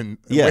pick, and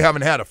we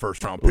haven't had a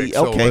first round pick.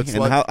 Okay,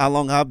 and how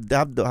long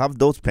have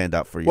those panned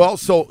out for you? Well,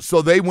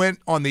 so they went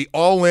on the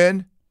all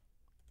in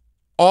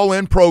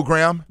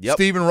program. Yep.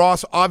 Stephen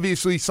Ross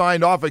obviously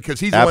signed off because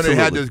he's the one that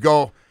had to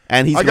go.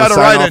 And he's I got to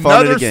write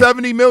another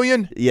 $70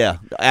 million. Yeah,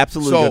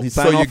 absolutely.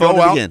 So you go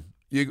out,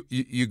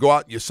 you go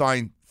out, you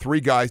sign 3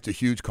 guys to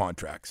huge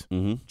contracts: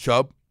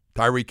 Chubb,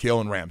 Tyreek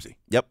Hill, and Ramsey.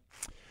 Yep.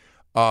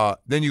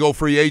 Then you go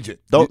free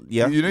agent.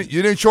 You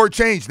didn't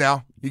shortchange.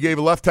 Now you gave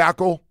a left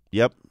tackle.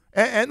 Yep.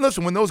 And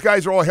listen, when those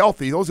guys are all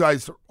healthy, those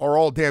guys are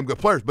all damn good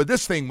players. But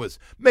this thing was,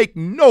 make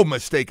no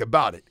mistake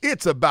about it,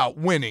 it's about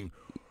winning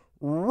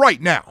right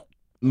now.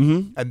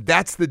 Mm-hmm. And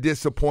that's the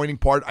disappointing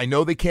part. I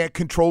know they can't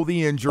control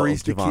the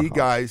injuries to key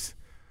guys.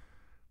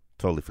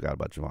 Totally forgot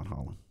about Javon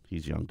Holland.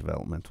 He's young,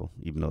 developmental,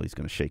 even though he's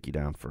going to shake you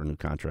down for a new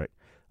contract.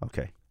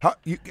 Okay. How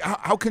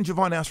can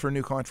Javon ask for a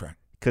new contract?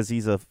 Because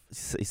he's a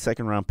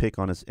second-round pick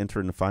on his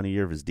entering the final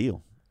year of his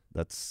deal.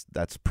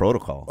 That's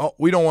protocol. Oh,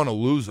 we don't want to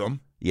lose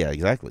him. Yeah,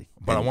 exactly.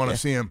 But I want to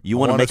see him. You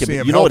want to make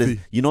him. You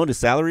know what his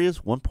salary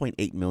is?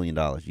 $1.8 million.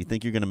 You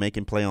think you're going to make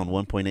him play on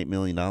 $1.8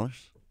 million?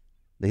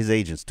 His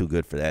agent's too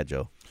good for that,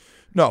 Joe.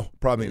 No,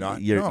 probably not.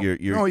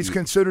 He's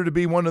considered to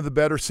be one of the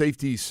better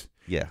safeties.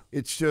 Yeah.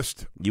 It's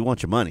just. You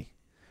want your money.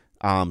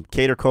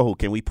 Kader Kohu,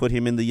 can we put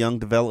him in the young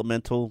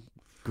developmental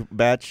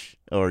batch,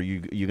 or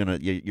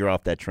you're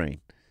off that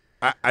train?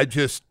 I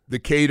just, the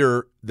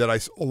Kader that I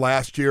saw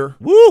last year,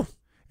 woo,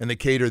 and the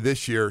Kader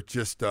this year,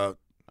 just. I'm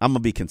going to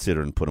be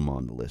considering put him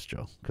on the list,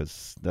 Joe,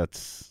 because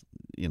that's,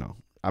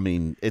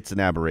 it's an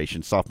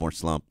aberration, sophomore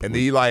slump. And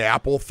the Eli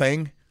Apple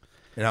thing.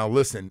 Now,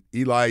 listen,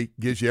 Eli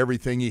gives you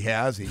everything he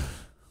has.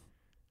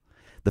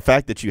 The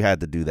fact that you had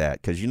to do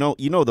that, because you know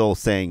the old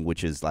saying,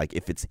 which is like,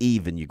 if it's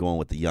even, you're going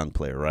with the young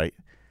player, right?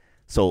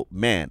 So,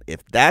 man,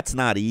 if that's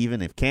not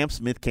even, if Cam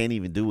Smith can't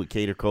even do what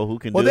Kader Kohu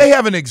can do. Well, they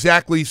haven't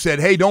exactly said,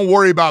 hey, don't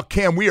worry about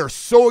Cam. We are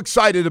so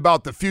excited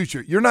about the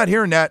future. You're not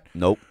hearing that.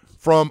 Nope.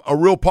 From a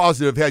real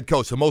positive head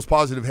coach, the most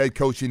positive head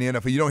coach in the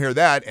NFL. You don't hear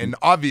that, and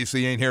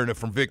obviously you ain't hearing it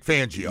from Vic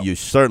Fangio. You're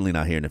certainly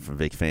not hearing it from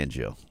Vic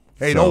Fangio.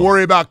 Hey, don't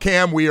worry about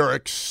Cam. We are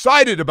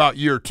excited about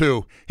year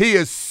 2. He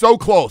is so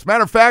close.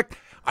 Matter of fact,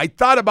 I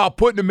thought about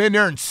putting him in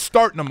there and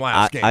starting him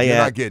last game. You're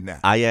not getting that.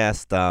 I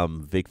asked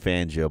Vic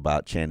Fangio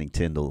about Channing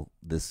Tindall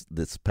this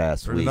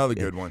past week. Another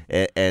good one.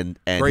 And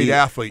great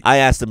athlete. I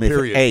asked him,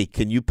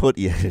 can you put?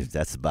 Yeah,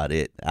 that's about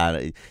it.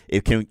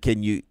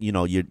 Can you?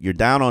 You're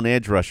down on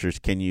edge rushers.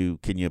 Can you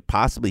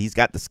possibly? He's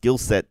got the skill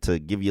set to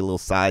give you a little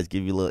size,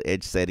 give you a little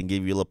edge set, and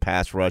give you a little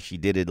pass rush. He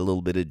did it a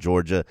little bit at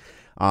Georgia.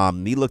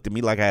 He looked at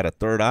me like I had a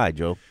third eye,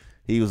 Joe.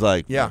 He was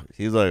like, yeah.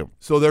 He was like,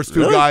 so there's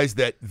 2 guys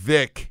that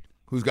Vic,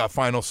 who's got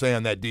final say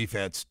on that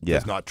defense,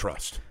 does not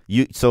trust.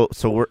 So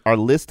our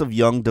list of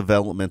young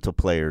developmental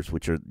players,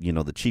 which are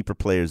the cheaper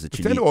players that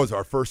you need. was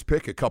our first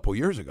pick a couple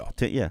years ago.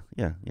 Yeah.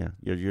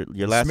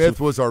 Your last Smith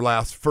was our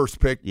first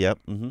pick. Yep.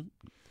 Mm-hmm.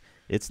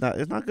 It's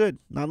not good.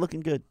 Not looking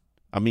good.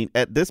 I mean,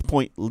 at this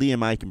point, Liam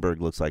Eichenberg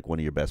looks like one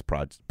of your best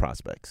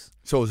prospects.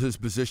 So is his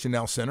position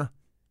now center?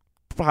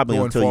 Probably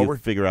going until forward? you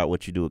figure out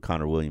what you do with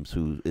Connor Williams,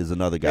 who is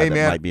another guy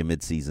that might be a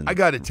midseason. I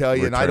got to tell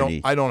you, returnee.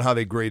 and I don't know how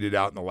they graded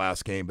out in the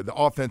last game, but the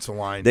offensive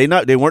line.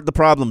 They weren't the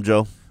problem,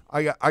 Joe.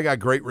 I got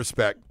great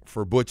respect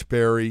for Butch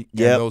Perry and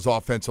Yep. those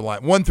offensive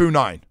line 1 through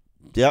 9.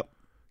 Yep.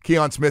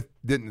 Keon Smith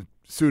didn't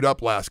suit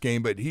up last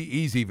game, but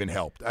he's even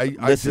helped. I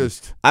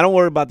don't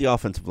worry about the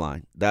offensive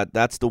line.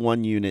 That's the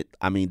one unit.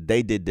 I mean,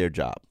 they did their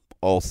job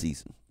all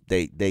season.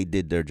 They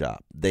did their job.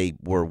 They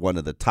were one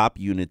of the top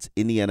units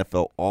in the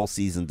NFL all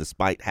season,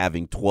 despite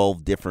having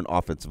 12 different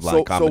offensive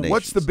line combinations. So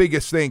what's the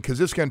biggest thing? Because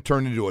this can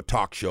turn into a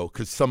talk show,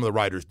 because some of the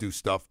writers do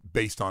stuff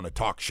based on a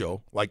talk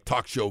show, like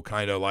talk show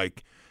kind of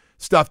like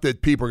stuff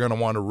that people are going to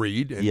want to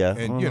read and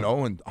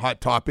and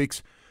hot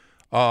topics.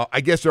 I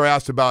guess they're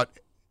asked about,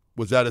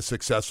 was that a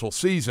successful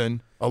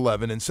season,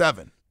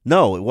 11-7?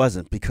 No, it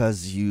wasn't,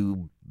 because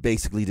you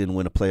basically didn't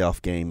win a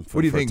playoff game.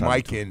 What do you think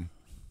Mike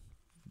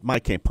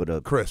can't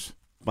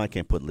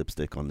put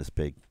lipstick on this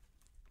pig.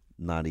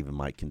 Not even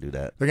Mike can do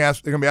that. They're going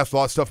to be asked a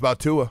lot of stuff about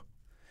Tua.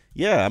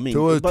 Yeah, I mean,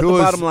 but the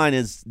bottom line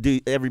is,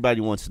 everybody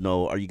wants to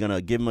know, are you going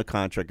to give him a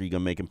contract, or are you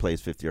going to make him play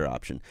his fifth-year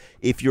option?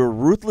 If you're a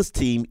ruthless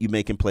team, you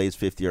make him play his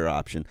fifth-year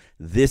option.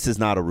 This is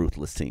not a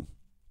ruthless team.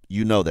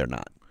 You know they're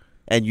not.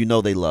 And you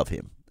know they love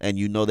him. And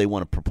you know they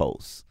want to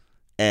propose.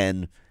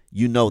 And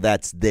you know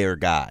that's their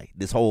guy.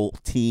 This whole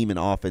team and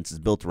offense is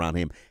built around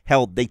him.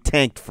 Hell, they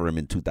tanked for him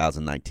in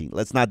 2019.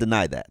 Let's not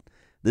deny that.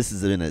 This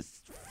has been a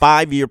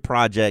 5-year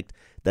project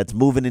that's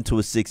moving into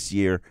a 6th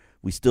year.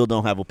 We still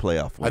don't have a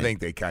playoff win. I think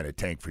they kind of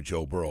tanked for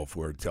Joe Burrow, if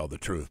we're to tell the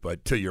truth.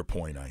 But to your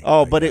point,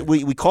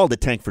 we called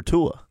it tank for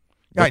Tua.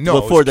 I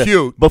know,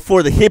 cute.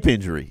 Before the hip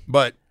injury.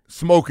 But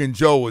Smoking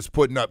Joe was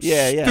putting up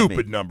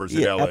stupid numbers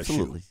at LSU.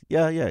 Absolutely.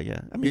 Yeah.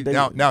 I mean,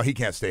 now he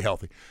can't stay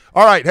healthy.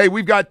 All right, hey,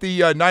 we've got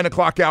the 9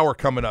 o'clock hour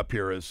coming up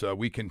here as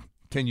we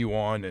continue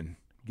on and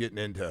getting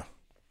into –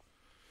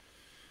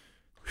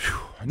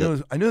 I knew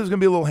there was going to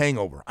be a little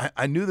hangover.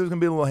 I knew there was going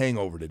to be a little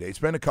hangover today. It's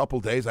been a couple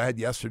of days. I had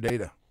yesterday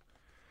to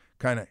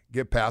kind of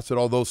get past it,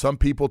 although some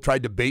people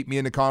tried to bait me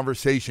into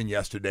conversation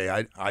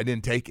yesterday. I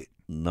didn't take it.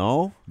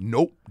 No?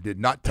 Nope, did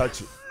not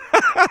touch it.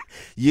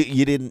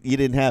 You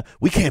didn't have –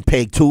 we can't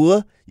peg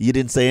Tua? You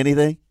didn't say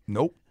anything?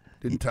 Nope,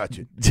 didn't touch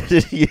it.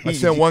 I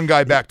sent one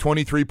guy back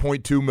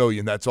 $23.2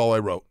 million. That's all I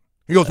wrote.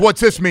 He goes,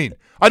 what's this mean?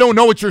 I don't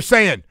know what you're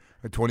saying.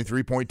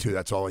 $23.2,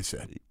 that's all I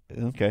said.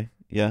 Okay,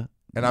 yeah.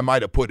 And I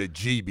might have put a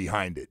G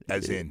behind it,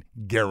 as in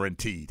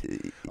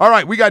guaranteed. All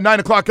right, we got 9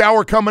 o'clock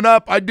hour coming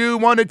up. I do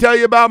want to tell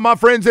you about my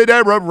friends at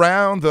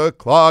Around the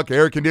Clock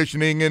Air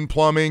Conditioning and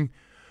Plumbing.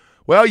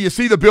 Well, you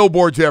see the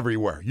billboards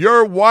everywhere.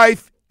 Your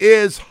wife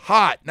is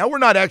hot. Now, we're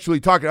not actually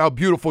talking how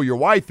beautiful your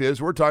wife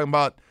is. We're talking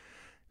about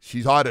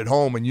she's hot at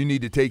home, and you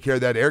need to take care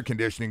of that air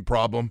conditioning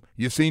problem.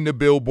 You've seen the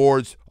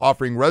billboards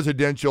offering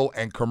residential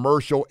and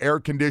commercial air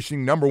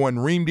conditioning, #1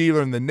 Rheem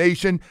dealer in the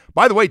nation.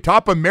 By the way,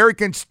 top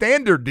American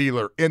Standard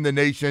dealer in the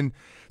nation.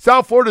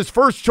 South Florida's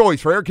first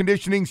choice for air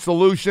conditioning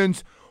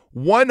solutions.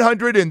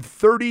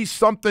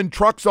 130-something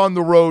trucks on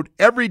the road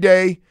every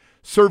day,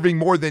 serving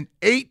more than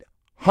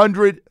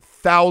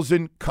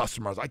 800,000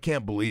 customers. I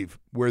can't believe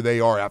where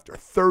they are after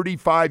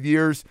 35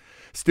 years.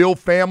 Still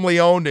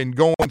family-owned and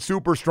going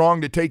super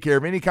strong to take care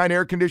of any kind of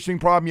air conditioning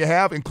problem you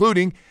have,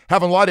 including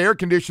having a lot of air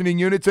conditioning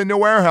units in the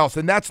warehouse.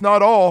 And that's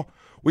not all.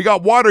 We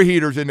got water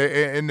heaters in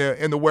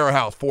the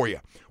warehouse for you.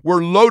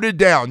 We're loaded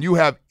down. You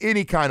have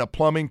any kind of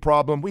plumbing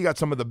problem, we got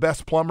some of the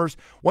best plumbers.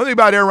 One thing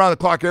about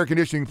around-the-clock air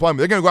conditioning and plumbing,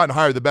 they're going to go out and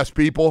hire the best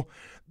people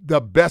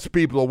to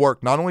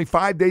work not only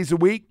 5 days a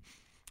week,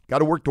 got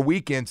to work the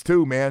weekends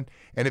too, man.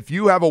 And if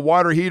you have a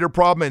water heater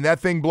problem and that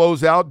thing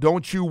blows out,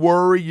 don't you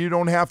worry. You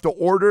don't have to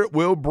order it.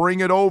 We'll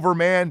bring it over,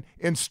 man.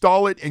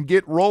 Install it and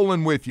get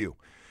rolling with you.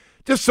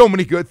 Just so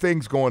many good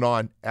things going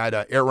on at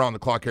Around the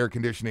Clock Air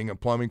Conditioning and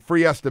Plumbing.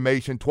 Free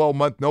estimation,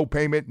 12-month, no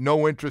payment,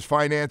 no interest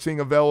financing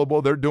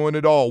available. They're doing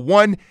it all.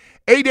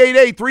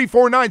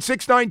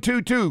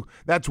 1-888-349-6922.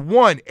 That's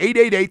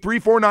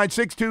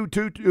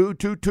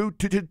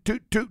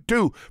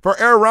 1-888-349-6222 for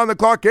Around the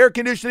Clock Air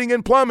Conditioning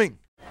and Plumbing.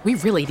 We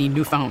really need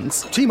new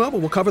phones. T-Mobile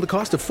will cover the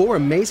cost of 4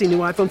 amazing new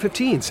iPhone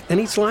 15s, and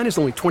each line is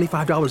only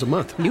 $25 a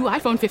month. New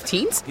iPhone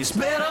 15s? It's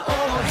better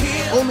over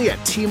here. Only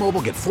at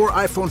T-Mobile, get 4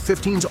 iPhone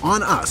 15s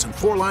on us and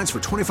 4 lines for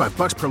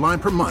 $25 per line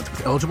per month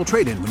with eligible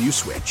trade-in when you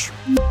switch.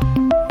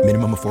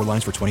 Minimum of 4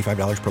 lines for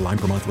 $25 per line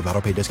per month with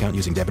autopay discount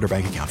using debit or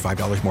bank account.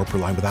 $5 more per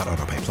line without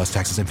autopay, plus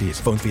taxes and fees.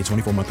 Phone fee at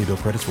 24 monthly bill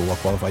credits for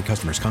well-qualified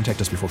customers. Contact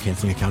us before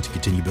canceling account to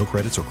continue bill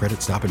credits or credit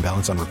stop and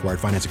balance on required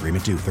finance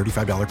agreement due.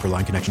 $35 per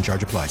line connection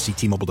charge applies. See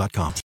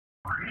T-Mobile.com.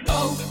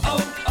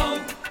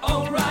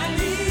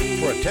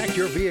 O'Reilly. Protect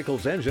your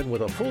vehicle's engine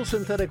with a full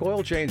synthetic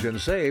oil change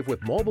and save with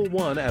Mobil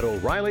 1 at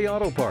O'Reilly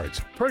Auto Parts.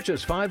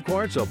 Purchase 5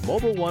 quarts of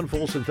Mobil 1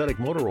 full synthetic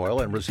motor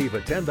oil and receive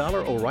a $10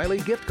 O'Reilly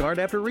gift card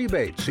after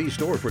rebate. See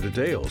store for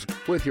details.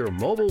 With your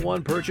Mobil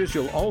 1 purchase,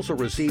 you'll also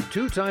receive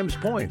 2 times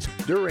points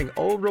during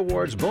Old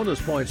Rewards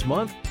Bonus Points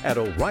Month at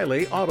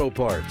O'Reilly Auto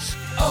Parts.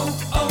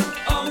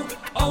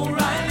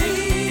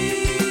 O'Reilly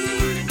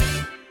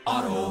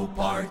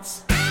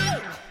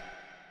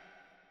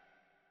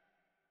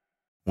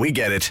We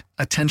get it.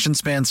 Attention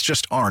spans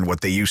just aren't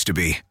what they used to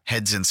be.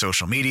 Heads in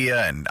social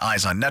media and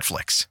eyes on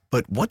Netflix.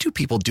 But what do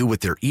people do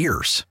with their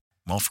ears?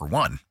 Well, for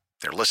one,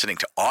 they're listening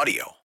to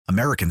audio.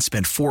 Americans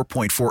spend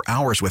 4.4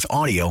 hours with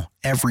audio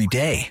every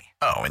day.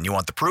 Oh, and you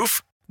want the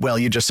proof? Well,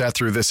 you just sat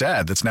through this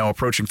ad that's now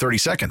approaching 30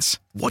 seconds.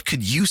 What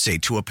could you say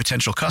to a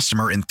potential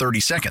customer in 30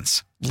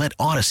 seconds? Let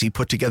Odyssey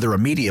put together a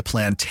media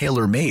plan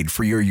tailor-made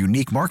for your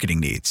unique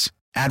marketing needs.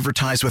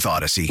 Advertise with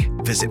Odyssey.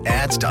 Visit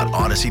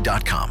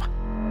ads.odyssey.com.